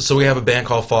 so we have a band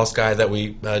called False Guy that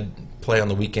we play on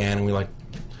the weekend, and we like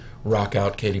rock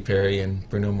out Katy Perry and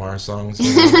Bruno Mars songs.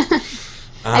 You know?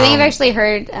 I think I've actually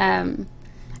heard.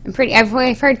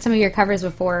 I've heard some of your covers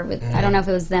before. I don't know if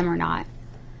it was them or not.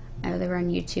 I know they were on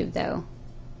YouTube though,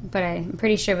 but I'm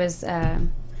pretty sure it was. I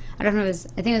don't know. I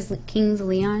think it was Kings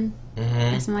Leon or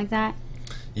something like that.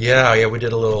 Yeah, we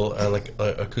did a little like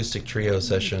acoustic trio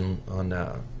session on.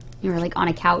 You were like on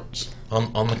a couch.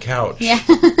 On the couch. Yeah.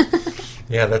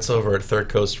 Yeah, that's over at Third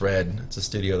Coast Red. It's a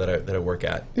studio that I work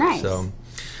at. Nice. So,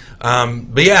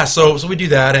 but yeah, so we do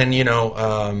that, and you know,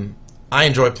 I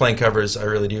enjoy playing covers. I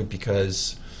really do,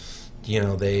 because you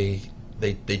know they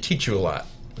teach you a lot.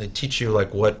 They teach you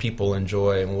like what people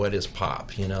enjoy and what is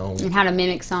pop. You know, and how to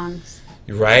mimic songs.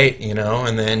 Right, you know,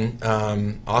 and then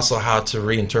also how to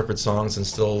reinterpret songs and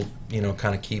still, you know,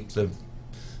 kind of keep the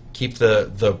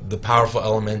powerful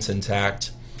elements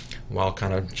intact while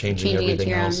kind of changing it everything to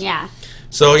your else. own, yeah.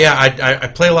 So yeah, I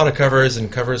play a lot of covers,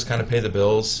 and covers kind of pay the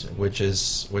bills, which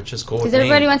is cool with me. Because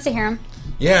everybody wants to hear them.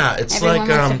 Yeah, it's Everyone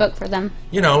like wants to book for them.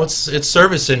 You know, it's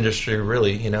service industry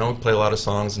really. You know, we play a lot of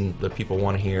songs and that people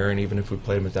want to hear, and even if we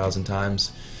play them 1,000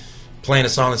 times, playing a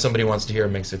song that somebody wants to hear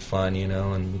makes it fun, you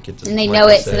know, and we get to. And they know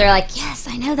it, so they're like, "Yes,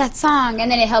 I know that song,"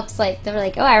 and then it helps. Like they're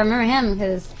like, "Oh, I remember him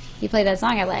because he played that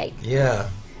song I like." Yeah.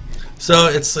 So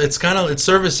it's kind of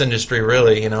service industry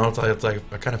really, you know. It's like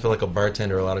I kind of feel like a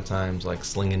bartender a lot of times, like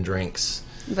slinging drinks.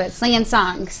 But slinging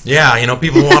songs. Yeah, you know,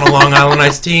 people want a Long Island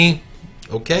iced tea.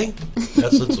 Okay,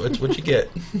 that's what you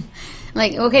get.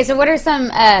 Like, okay, so what are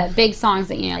some big songs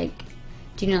that you know? Like,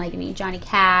 do you know like any Johnny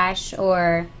Cash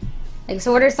or like?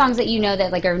 So what are songs that you know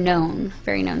that like are known,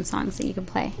 very known songs that you can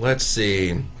play? Let's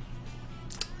see.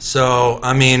 So,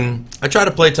 I mean, I try to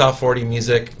play top 40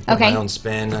 music with my own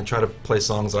spin. I try to play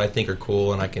songs that I think are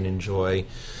cool and I can enjoy.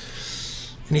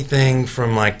 Anything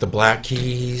from like the Black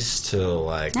Keys to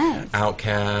like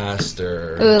Outkast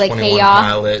or like 21 Hey Ya.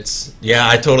 Pilots. Yeah,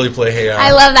 I totally play Hey Ya. I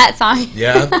love that song.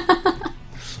 Yeah.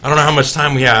 I don't know how much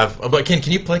time we have, but can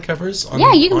you play covers?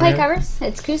 Yeah, you can play here? covers.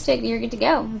 It's acoustic. You're good to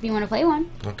go if you want to play one.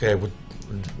 Okay, do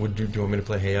you want me to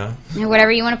play Hey Ya? Yeah,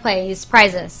 whatever you want to play, you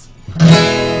surprise us.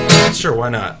 Sure, why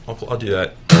not? I'll do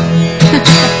that.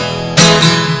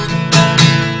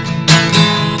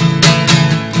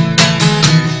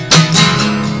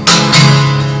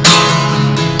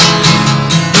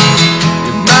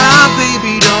 My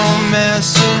baby don't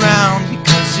mess around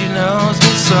because she knows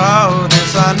me so.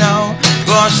 This I know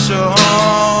for sure.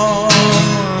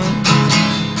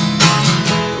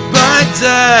 But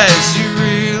does she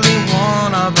really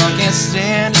wanna? But can't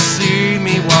stand to see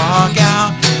me walk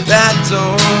out that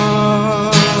door.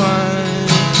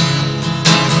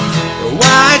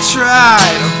 Why try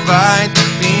to fight the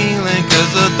feeling?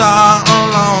 'Cause the thought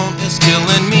alone is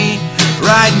killing me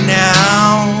right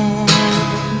now.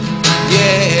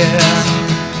 Yeah,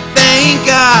 thank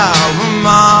God for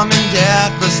mom and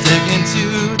dad for sticking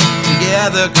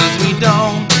together, 'cause we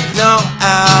don't know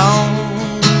how.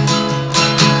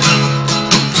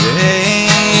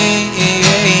 Yeah,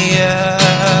 yeah, yeah.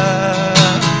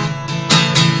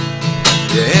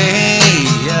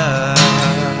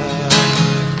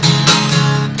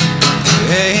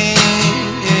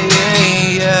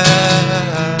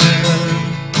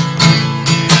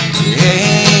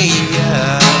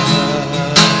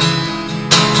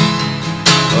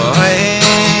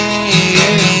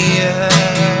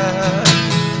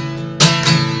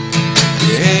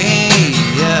 Hey,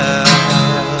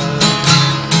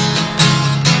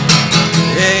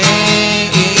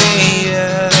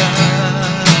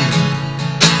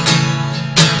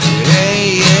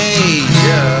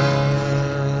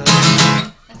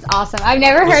 I've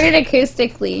never heard it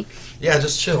acoustically. Yeah,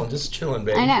 just chilling,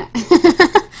 baby. I know.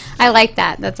 I like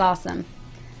that. That's awesome.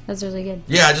 That's really good.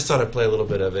 Yeah, I just thought I'd play a little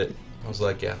bit of it. I was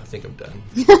like, yeah, I think I'm done.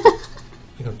 I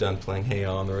think I'm done playing Hey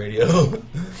on the radio.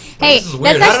 Hey, this is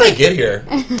weird. How did I get here?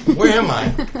 Where am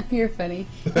I? You're funny.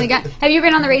 Have you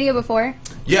been on the radio before?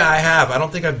 Yeah, I have. I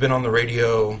don't think I've been on the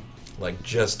radio, like,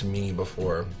 just me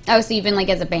before. Oh, so you've been, like,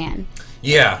 as a band.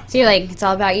 Yeah. So you're like, it's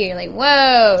all about you. You're like,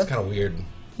 whoa. It's kind of weird.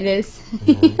 It is?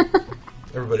 Mm-hmm.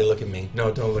 Everybody look at me. No,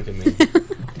 don't look at me.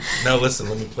 No, listen,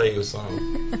 let me play you a song.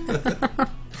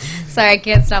 Sorry, I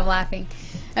can't stop laughing.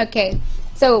 Okay.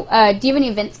 So, do you have any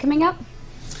events coming up?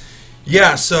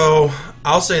 Yeah, so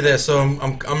I'll say this. So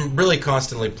I'm really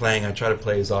constantly playing. I try to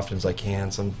play as often as I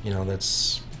can.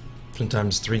 That's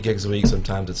sometimes 3 gigs a week.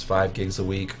 Sometimes it's 5 gigs a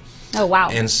week. Oh, wow.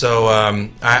 And so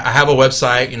I have a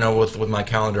website, with my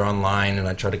calendar online, and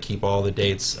I try to keep all the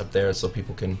dates up there so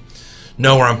people can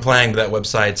know where I'm playing. That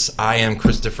website's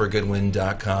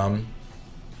IamChristopherGoodwin.com.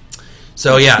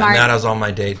 So yeah, Smart. that has all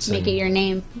my dates. Make it your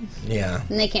name. Yeah.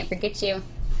 And they can't forget you.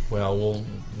 Well,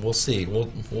 we'll see.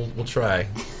 We'll try.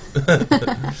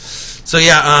 So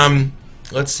yeah,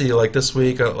 let's see. Like this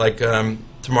week,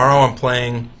 tomorrow, I'm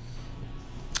playing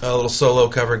a little solo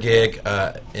cover gig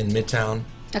in Midtown.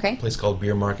 Okay. A place called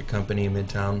Beer Market Company in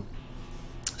Midtown.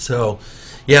 So,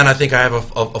 yeah, and I think I have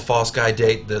a False Guy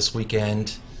date this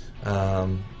weekend. I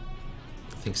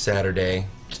think Saturday.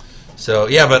 So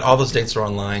yeah, but all those dates are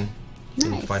online. Nice.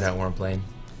 You can find out where I'm playing.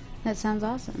 That sounds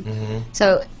awesome. Mm-hmm.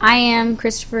 So I am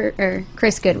Chris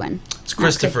Goodwin. It's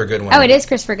Christopher Goodwin. Oh, it is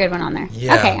Christopher Goodwin on there.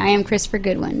 Yeah. Okay, I am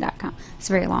ChristopherGoodwin.com. It's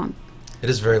very long. It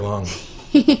is very long.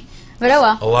 But oh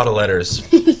well. A lot of letters.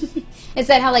 Is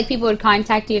that how people would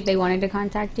contact you if they wanted to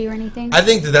contact you or anything? I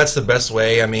think that's the best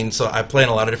way. I mean, so I play in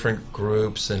a lot of different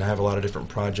groups and I have a lot of different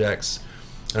projects.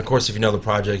 And of course, if you know the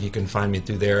project, you can find me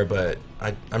through there. But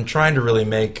I'm trying to really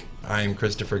make I am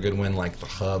Christopher Goodwin like the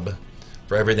hub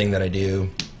for everything that I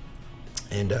do.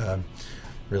 And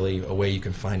really a way you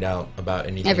can find out about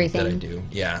anything that I do.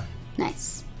 Yeah.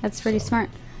 Nice. That's pretty smart.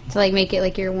 To make it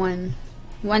like your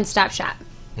one-stop shop.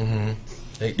 Mm-hmm.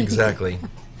 Exactly.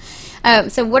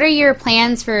 So what are your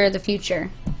plans for the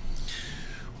future?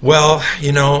 Well,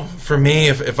 for me,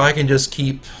 if I can just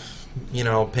keep,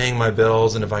 paying my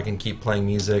bills, and if I can keep playing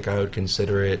music, I would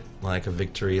consider it like a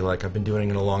victory. Like I've been doing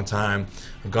it a long time.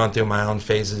 I've gone through my own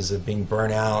phases of being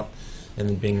burnt out and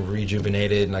then being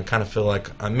rejuvenated, and I kind of feel like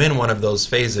I'm in one of those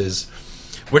phases,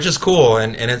 which is cool,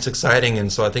 and it's exciting.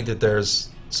 And so I think that there's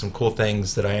some cool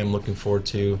things that I am looking forward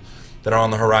to that are on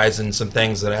the horizon, some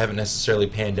things that I haven't necessarily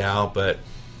panned out, but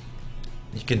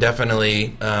you can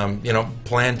definitely,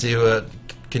 plan to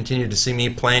continue to see me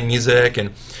playing music.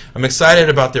 And I'm excited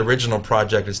about the original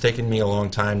project. It's taken me a long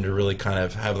time to really kind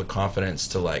of have the confidence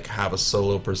to have a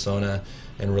solo persona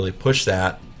and really push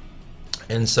that.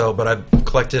 And so, but I've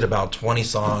collected about 20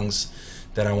 songs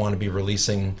that I want to be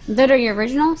releasing. That are your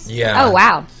originals? Yeah. Oh,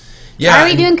 wow. Yeah. Why are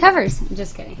we doing covers? I'm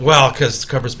just kidding. Well, because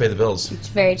covers pay the bills. It's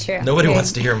very true. Nobody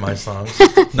wants to hear my songs.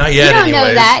 Not yet, You don't know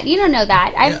anyways. that. You don't know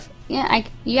that.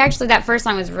 You actually, that first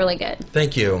song was really good.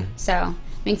 Thank you. So,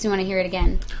 makes me want to hear it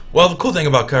again. Well, the cool thing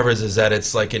about covers is that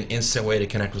it's like an instant way to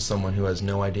connect with someone who has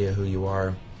no idea who you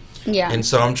are. Yeah. And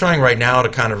so I'm trying right now to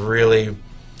kind of really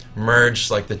merge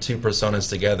the two personas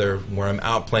together, where I'm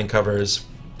out playing covers,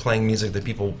 playing music that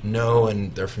people know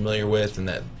and they're familiar with and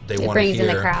that they want to hear. It brings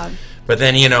in the crowd. But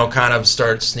then, kind of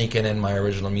start sneaking in my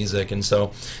original music. And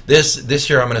so this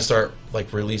year I'm going to start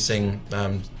releasing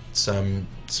some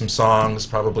songs,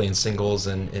 probably in singles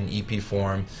and in EP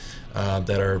form,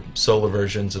 that are solo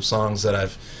versions of songs that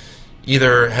I've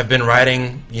either have been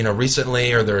writing,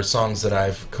 recently, or there are songs that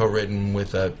I've co-written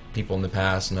with people in the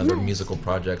past and other musical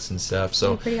projects and stuff.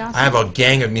 So pretty awesome. I have a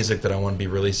gang of music that I want to be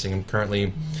releasing. I'm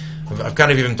currently, I've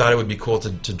kind of even thought it would be cool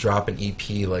to drop an EP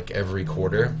every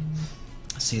quarter,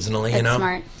 seasonally. That's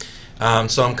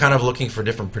smart. So I'm kind of looking for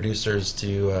different producers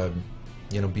to,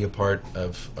 be a part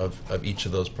of each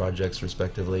of those projects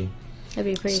respectively. That'd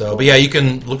be pretty cool. But yeah, you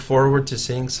can look forward to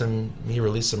seeing me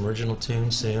release some original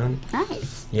tunes soon.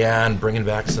 Nice. Yeah, and bringing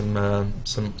back some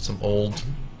old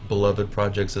beloved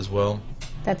projects as well.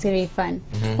 That's going to be fun.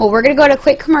 Mm-hmm. Well, we're going to go to a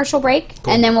quick commercial break,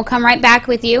 and then we'll come right back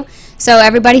with you. So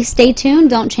everybody stay tuned.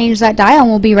 Don't change that dial, and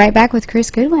we'll be right back with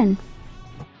Chris Goodwin.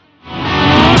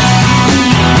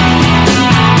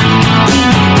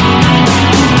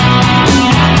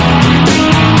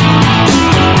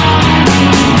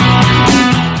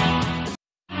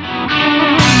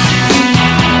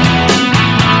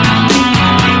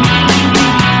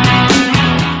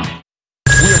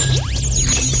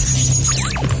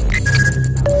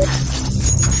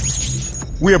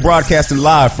 We are broadcasting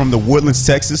live from the Woodlands,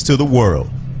 Texas to the world.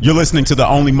 You're listening to the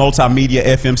only multimedia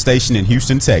FM station in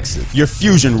Houston, Texas. Your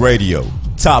fusion radio.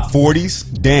 Top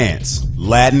 40s, dance,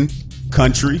 Latin,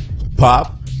 country,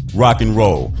 pop, rock and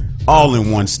roll. All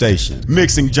in one station.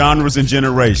 Mixing genres and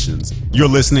generations. You're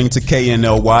listening to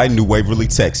KNLY New Waverly,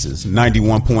 Texas.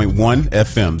 91.1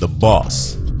 FM, The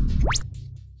Boss.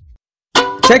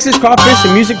 Texas Crawfish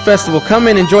and Music Festival. Come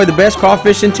and enjoy the best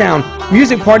crawfish in town.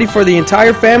 Music party for the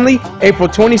entire family, April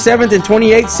 27th and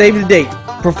 28th. Save the date.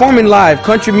 Performing live,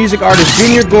 country music artist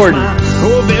Junior Gordon.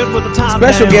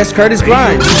 Special guest Curtis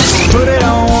Grimes.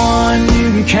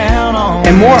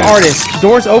 And more artists.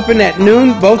 Doors open at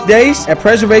noon both days at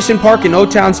Preservation Park in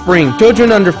Old Town Spring.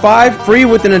 Children under 5, free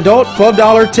with an adult,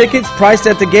 $12 tickets priced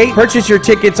at the gate. Purchase your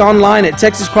tickets online at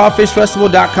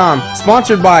TexasCrawfishFestival.com.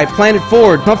 Sponsored by Planet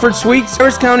Ford, Comfort Suites,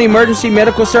 Harris County Emergency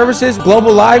Medical Services,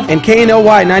 Global Live, and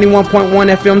KNLY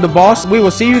 91.1 FM The Boss. We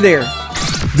will see you there.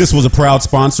 This was a proud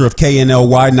sponsor of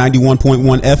KNLY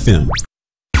 91.1 FM.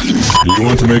 Do you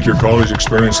want to make your college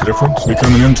experience different?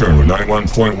 Become an intern with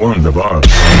 91.1 The Boss.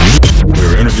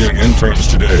 We're interviewing interns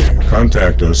today.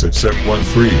 Contact us at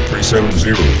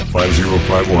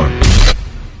 713-370-5051.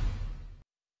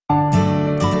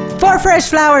 For fresh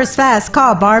flowers fast,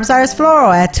 call Barb's Iris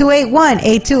Floral at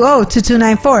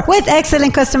 281-820-2294 with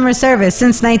excellent customer service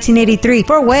since 1983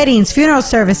 for weddings, funeral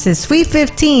services, sweet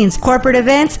 15s, corporate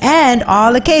events, and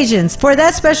all occasions. For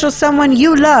that special someone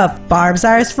you love,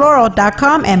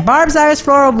 barbsirisfloral.com and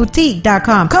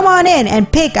barbsirisfloralboutique.com. Come on in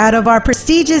and pick out of our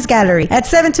prestigious gallery at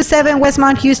 727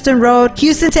 Westmont Houston Road,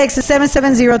 Houston, Texas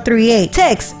 77038.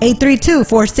 Text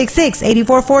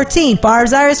 832-466-8414.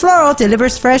 Barb's Iris Floral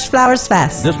delivers fresh flowers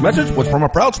fast. This message was from a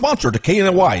proud sponsor to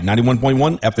KNY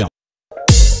 91.1 FM.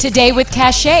 Today with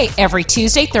Cachet, every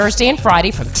Tuesday, Thursday, and Friday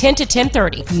from 10 to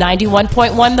 10:30.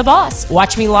 91.1 The Boss.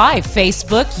 Watch me live,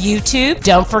 Facebook, YouTube.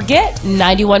 Don't forget,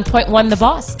 91.1 The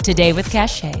Boss. Today with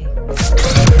Cachet.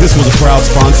 This was a proud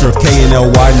sponsor of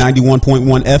KNLY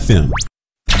 91.1 FM.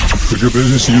 Could your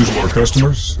business use more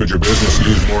customers? Could your business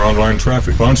use more online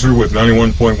traffic? Sponsor with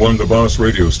 91.1 The Boss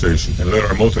radio station and let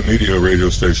our multimedia radio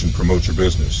station promote your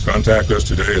business. Contact us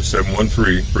today at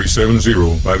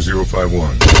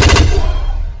 713-370-5051.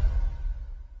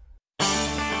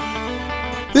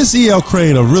 This is E.L.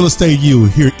 Crane of Real Estate U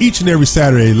here each and every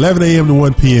Saturday, 11 a.m. to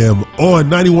 1 p.m. on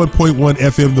 91.1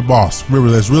 FM The Boss.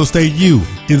 Remember, that's Real Estate U.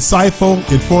 Insightful,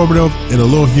 informative, and a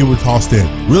little humor tossed in.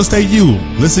 Real Estate U,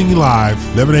 listening live,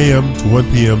 11 a.m. to 1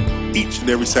 p.m. each and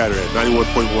every Saturday at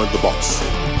 91.1 The Boss.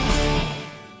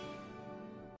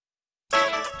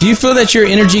 Do you feel that your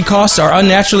energy costs are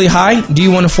unnaturally high? Do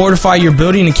you want to fortify your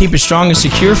building and keep it strong and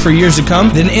secure for years to come?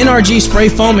 Then NRG Spray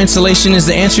Foam Insulation is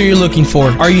the answer you're looking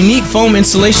for. Our unique foam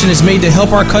insulation is made to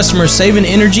help our customers save in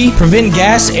energy, prevent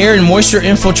gas, air, and moisture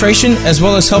infiltration, as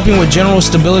well as helping with general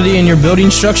stability in your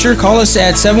building structure. Call us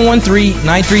at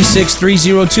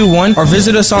 713-936-3021 or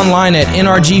visit us online at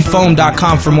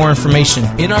nrgfoam.com for more information.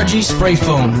 NRG Spray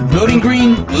Foam. Building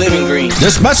green, living green.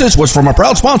 This message was from a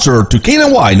proud sponsor to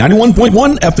KNY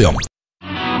 91.1 FM.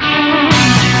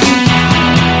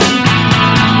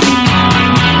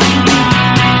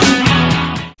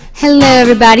 Hello,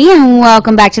 everybody, and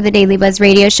welcome back to the Daily Buzz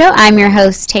Radio Show. I'm your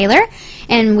host, Taylor,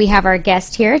 and we have our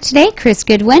guest here today, Chris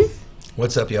Goodwin.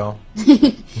 What's up, y'all?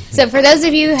 So for those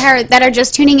of you that are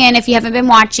just tuning in, if you haven't been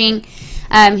watching,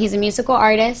 he's a musical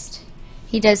artist.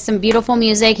 He does some beautiful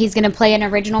music. He's going to play an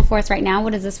original for us right now.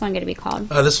 What is this one going to be called?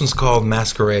 This one's called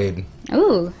Masquerade.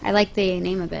 Ooh, I like the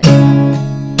name of it.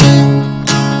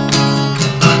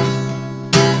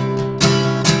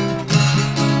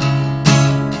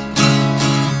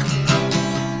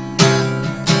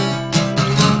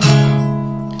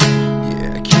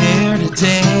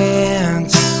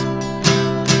 Dance,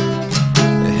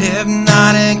 the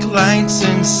hypnotic lights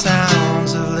and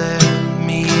sounds have left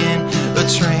me in a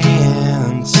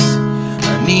trance.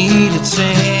 I need a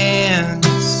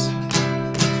chance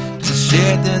to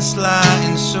shed this light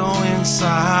and show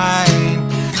inside,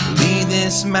 leave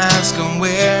this mask and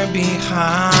wear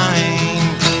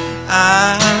behind.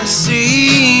 I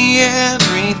see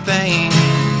everything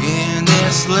in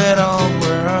this little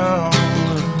world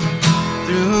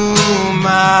through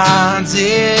my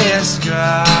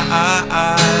disguise.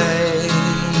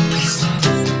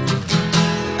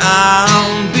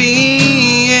 I'll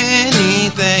be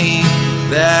anything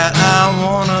that I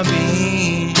wanna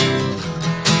be.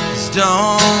 Just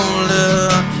don't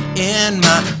look in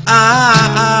my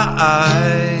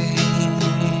eyes.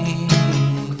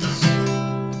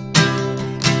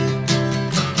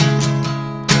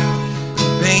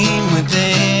 Pain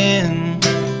within,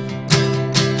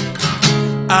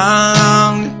 I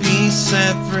long to be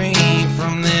set free.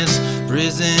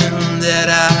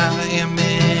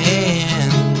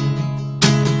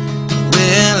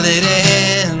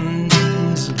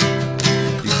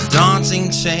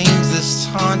 change this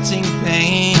haunting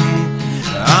pain.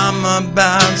 I'm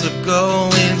about to go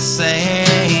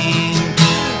insane.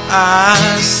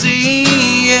 I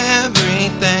see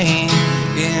everything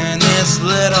in this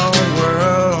little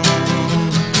world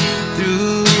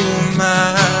through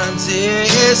my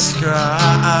disguise.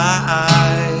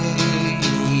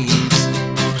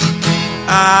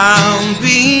 I'll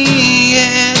be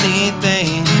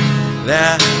anything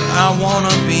that I wanna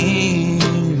be.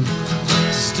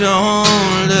 Just don't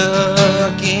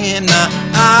look in my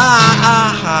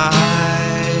eyes.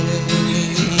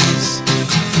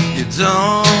 You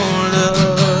don't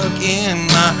look in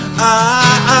my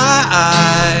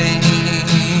eyes.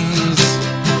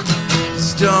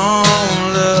 Just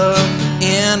don't look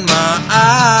in my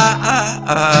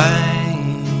eyes.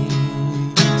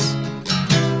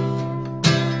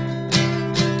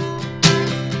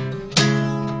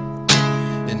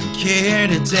 Didn't care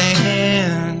to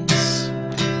dance.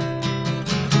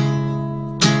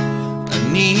 I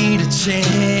need a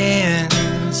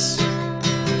chance.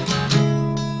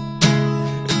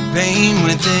 Pain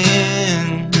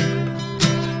within.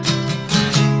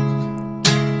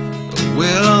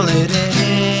 Will it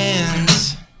end?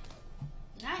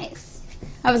 Nice.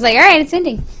 I was like, all right, it's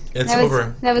ending. It's That was-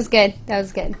 over. That was good. That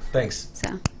was good. Thanks. So,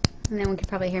 and then one could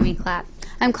probably hear me clap.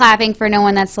 I'm clapping for no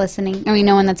one that's listening. I mean,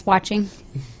 no one that's watching.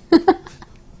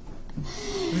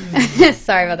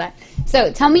 Sorry about that.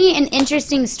 So, tell me an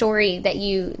interesting story that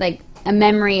you, like, a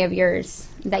memory of yours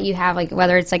that you have, like,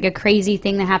 whether it's like a crazy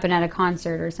thing that happened at a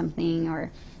concert or something,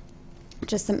 or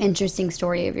just some interesting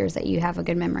story of yours that you have a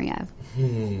good memory of.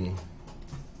 You're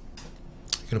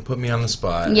gonna put me on the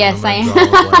spot. Yes, I I'm gonna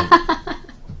draw a blank. am.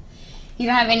 You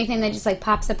don't have anything that just, like,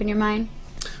 pops up in your mind?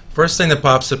 First thing that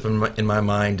pops up in my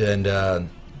mind, and I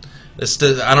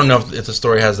don't know if the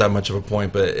story has that much of a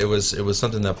point, but it was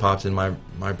something that popped in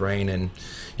my brain. And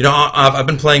you know, I've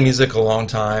been playing music a long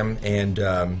time, and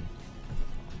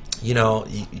you know,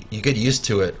 you get used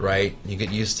to it, right? You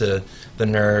get used to the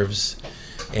nerves,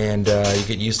 and you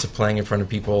get used to playing in front of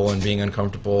people and being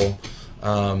uncomfortable,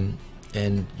 and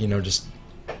you know, just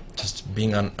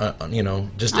being you know,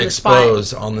 just On the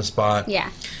exposed on the spot. Yeah.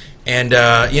 And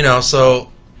you know, so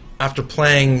after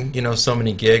playing, you know, so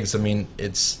many gigs, I mean,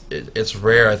 it's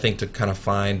rare, I think, to kind of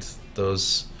find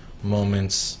those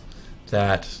moments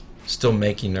that still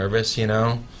make you nervous, you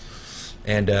know.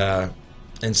 And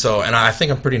so I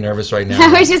think I'm pretty nervous right now.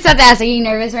 I was just about to ask, are you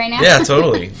nervous right now? Yeah,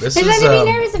 totally. This There's is nothing to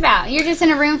be nervous about. You're just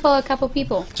in a room full of a couple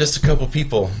people. just a couple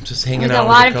people, just hanging There's out a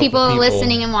with lot a of couple people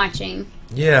listening and watching.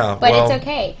 Yeah, But well, it's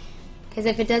okay. Because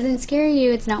if it doesn't scare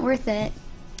you, it's not worth it.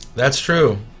 that's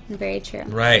true. Very true.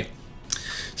 Right.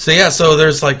 So yeah, so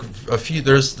there's like a few.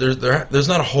 There's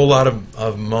not a whole lot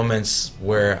of moments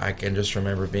where I can just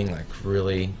remember being like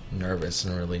really nervous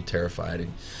and really terrified.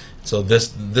 So this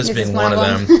being one of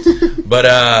them. But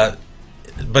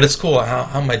it's cool. How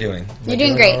am I doing? You're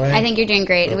doing great. all right? I think you're doing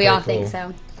great. We Okay, all think cool.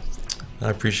 so. I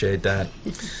appreciate that.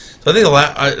 So I think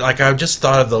I just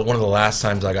thought of one of the last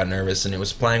times I got nervous, and it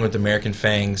was playing with American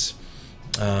Fangs,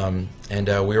 and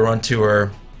we were on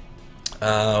tour,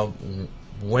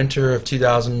 winter of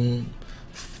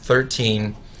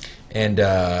 2013, and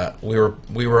we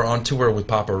were on tour with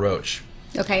Papa Roach.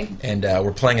 Okay. And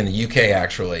we're playing in the UK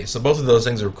actually. So both of those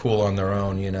things are cool on their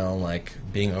own, you know, like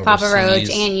being overseas. Papa Roach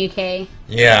and UK.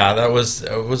 Yeah, it was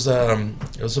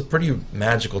a pretty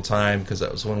magical time because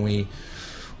that was when we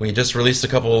just released a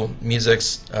couple music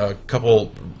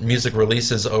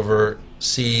releases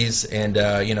overseas, and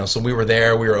you know, so we were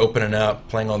there, we were opening up,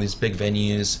 playing all these big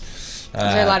venues. Is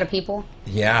there a lot of people?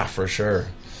 Yeah, for sure.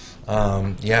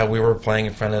 Yeah, we were playing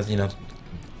in front of, you know, a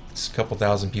couple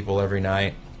thousand people every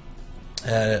night.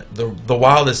 The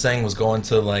wildest thing was going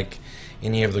to like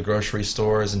any of the grocery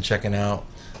stores and checking out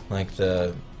like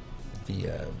the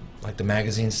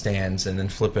magazine stands, and then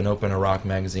flipping open a rock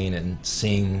magazine and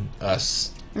seeing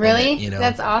us. Really? It, you know.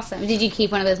 That's awesome. Did you keep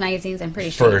one of those magazines? I'm pretty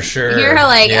sure. For sure. You're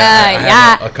like, I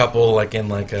yeah. have a couple like in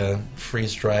like a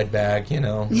freeze-dried bag, you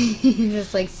know.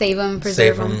 Just like save them,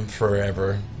 preserve Save them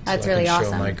forever. That's so I really can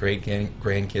awesome. Show my great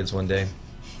grandkids one day.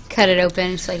 Cut it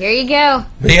open. It's like, here you go.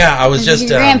 But yeah, I was just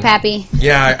your grandpappy.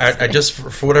 Yeah, I just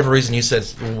for whatever reason you said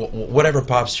whatever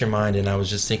pops to your mind, and I was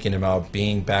just thinking about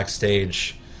being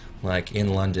backstage, like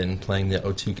in London, playing the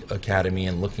O2 Academy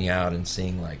and looking out and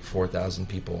seeing like 4,000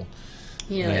 people.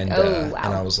 You're And, like, oh wow.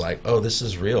 and I was like, oh, this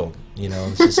is real. You know,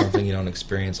 this is something you don't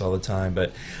experience all the time.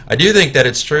 But I do think that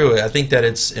it's true. I think that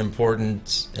it's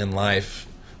important in life,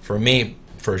 for me,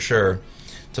 for sure,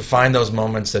 to find those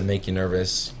moments that make you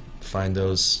nervous. Find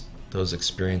those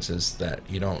experiences that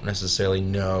you don't necessarily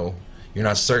know. You're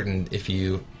not certain if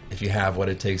you if you have what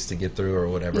it takes to get through or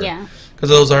whatever. Yeah. Because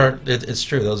those are, it's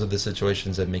true. Those are the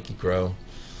situations that make you grow.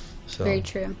 So. Very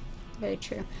true. Very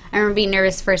true. I remember being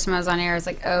nervous the first time I was on air. I was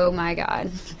like, oh my God.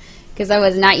 Because I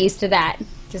was not used to that.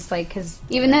 Just like, because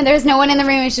even though there's no one in the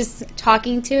room, it's just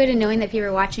talking to it and knowing that people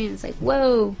are watching. It's like,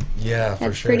 whoa. Yeah, for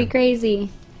that's sure. pretty crazy.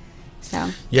 So.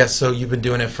 Yeah, so you've been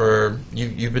doing it for,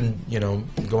 you've been,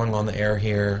 going on the air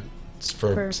here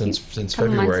since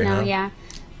February, months now, huh? yeah.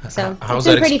 So how's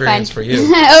that experience for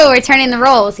you? Oh, we're turning the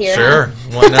roles here. Sure, huh?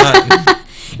 why not?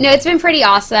 No, it's been pretty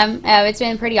awesome. It's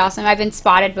been pretty awesome. I've been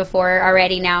spotted before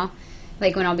already now,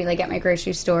 like when I'll be like at my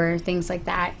grocery store, things like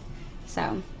that.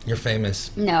 So. You're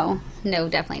famous. No,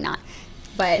 definitely not.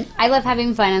 But I love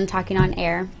having fun and talking on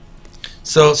air.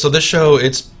 So this show,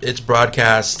 it's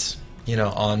broadcast,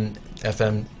 on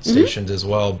FM stations as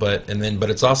well, but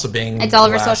it's also being it's all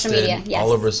over social media. Yes.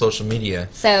 All over social media.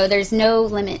 So there's no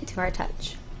limit to our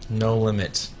touch. No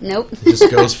limit. Nope. It just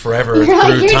goes forever through you're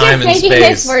time just and making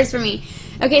space. this worse for me.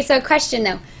 Okay, so a question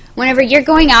though. Whenever you're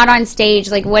going out on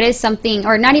stage, like what is something,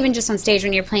 or not even just on stage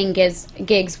when you're playing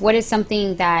gigs, what is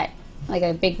something that, like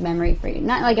a big memory for you?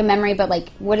 Not like a memory, but like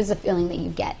what is the feeling that you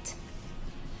get?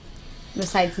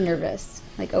 Besides nervous,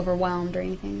 like overwhelmed or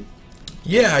anything?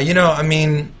 Yeah,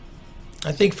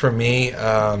 I think for me,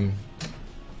 I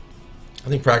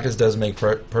think practice does make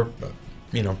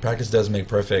practice does make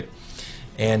perfect,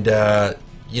 and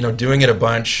doing it a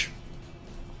bunch,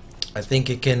 I think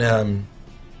it can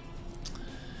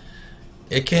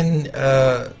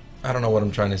I don't know what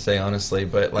I'm trying to say honestly,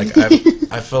 but like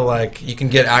I feel like you can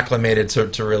get acclimated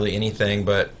to really anything,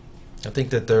 but I think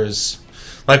that there's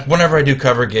like whenever I do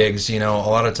cover gigs, a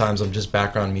lot of times I'm just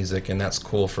background music and that's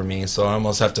cool for me, so I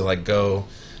almost have to like go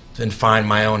and find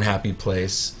my own happy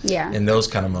place in those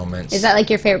kind of moments. Is that like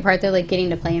your favorite part though, like getting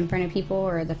to play in front of people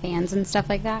or the fans and stuff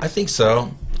like that? I think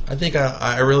so. I think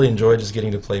I really enjoy just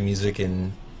getting to play music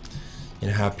and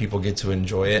have people get to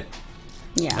enjoy it.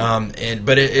 Yeah.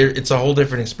 But it's a whole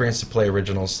different experience to play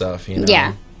original stuff,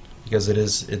 Yeah. Because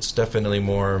it's definitely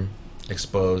more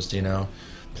exposed,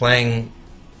 Playing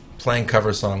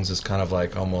cover songs is kind of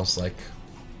like almost like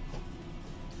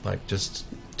just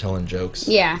telling jokes.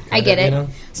 Yeah, I get it.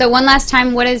 So one last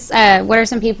time, what are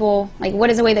some people, like what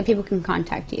is a way that people can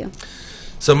contact you?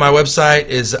 So my website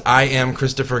is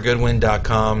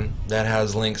IamChristopherGoodwin.com. That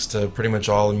has links to pretty much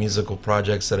all the musical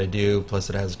projects that I do, plus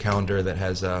it has a calendar that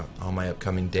has all my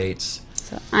upcoming dates.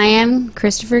 So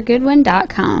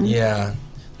IamChristopherGoodwin.com. Yeah.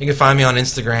 You can find me on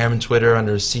Instagram and Twitter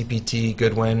under CPT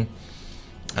Goodwin.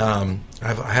 I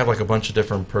have like a bunch of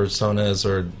different personas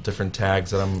or different tags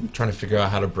that I'm trying to figure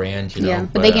out how to brand, Yeah,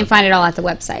 but they can find it all at the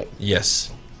website.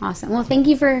 Yes. Awesome. Well, thank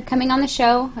you for coming on the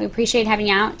show. I appreciate having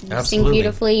you out. You sing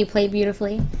beautifully. You play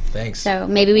beautifully. Thanks. So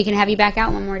maybe we can have you back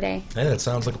out one more day. Hey, that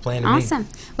sounds like a plan to me. Awesome.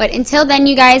 But until then,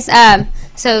 you guys,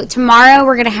 so tomorrow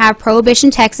we're going to have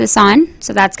Prohibition, Texas on.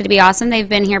 So that's going to be awesome. They've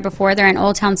been here before. They're in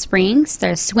Old Town Springs.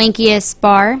 They're the swankiest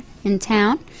bar in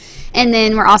town. And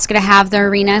then we're also going to have the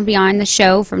arena beyond the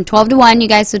show from 12 to 1. You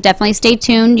guys, so definitely stay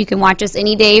tuned. You can watch us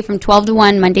any day from 12 to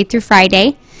 1, Monday through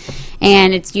Friday.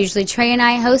 And it's usually Trey and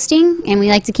I hosting, and we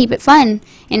like to keep it fun.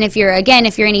 And if you're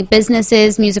any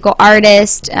businesses, musical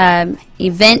artists,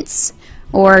 events,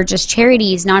 or just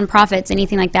charities, nonprofits,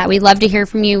 anything like that, we'd love to hear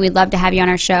from you. We'd love to have you on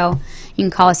our show. You can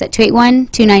call us at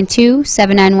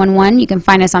 281-292-7911. You can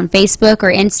find us on Facebook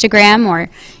or Instagram or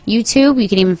YouTube. You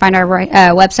can even find our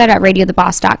website at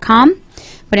radiotheboss.com.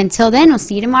 But until then, we'll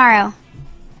see you tomorrow.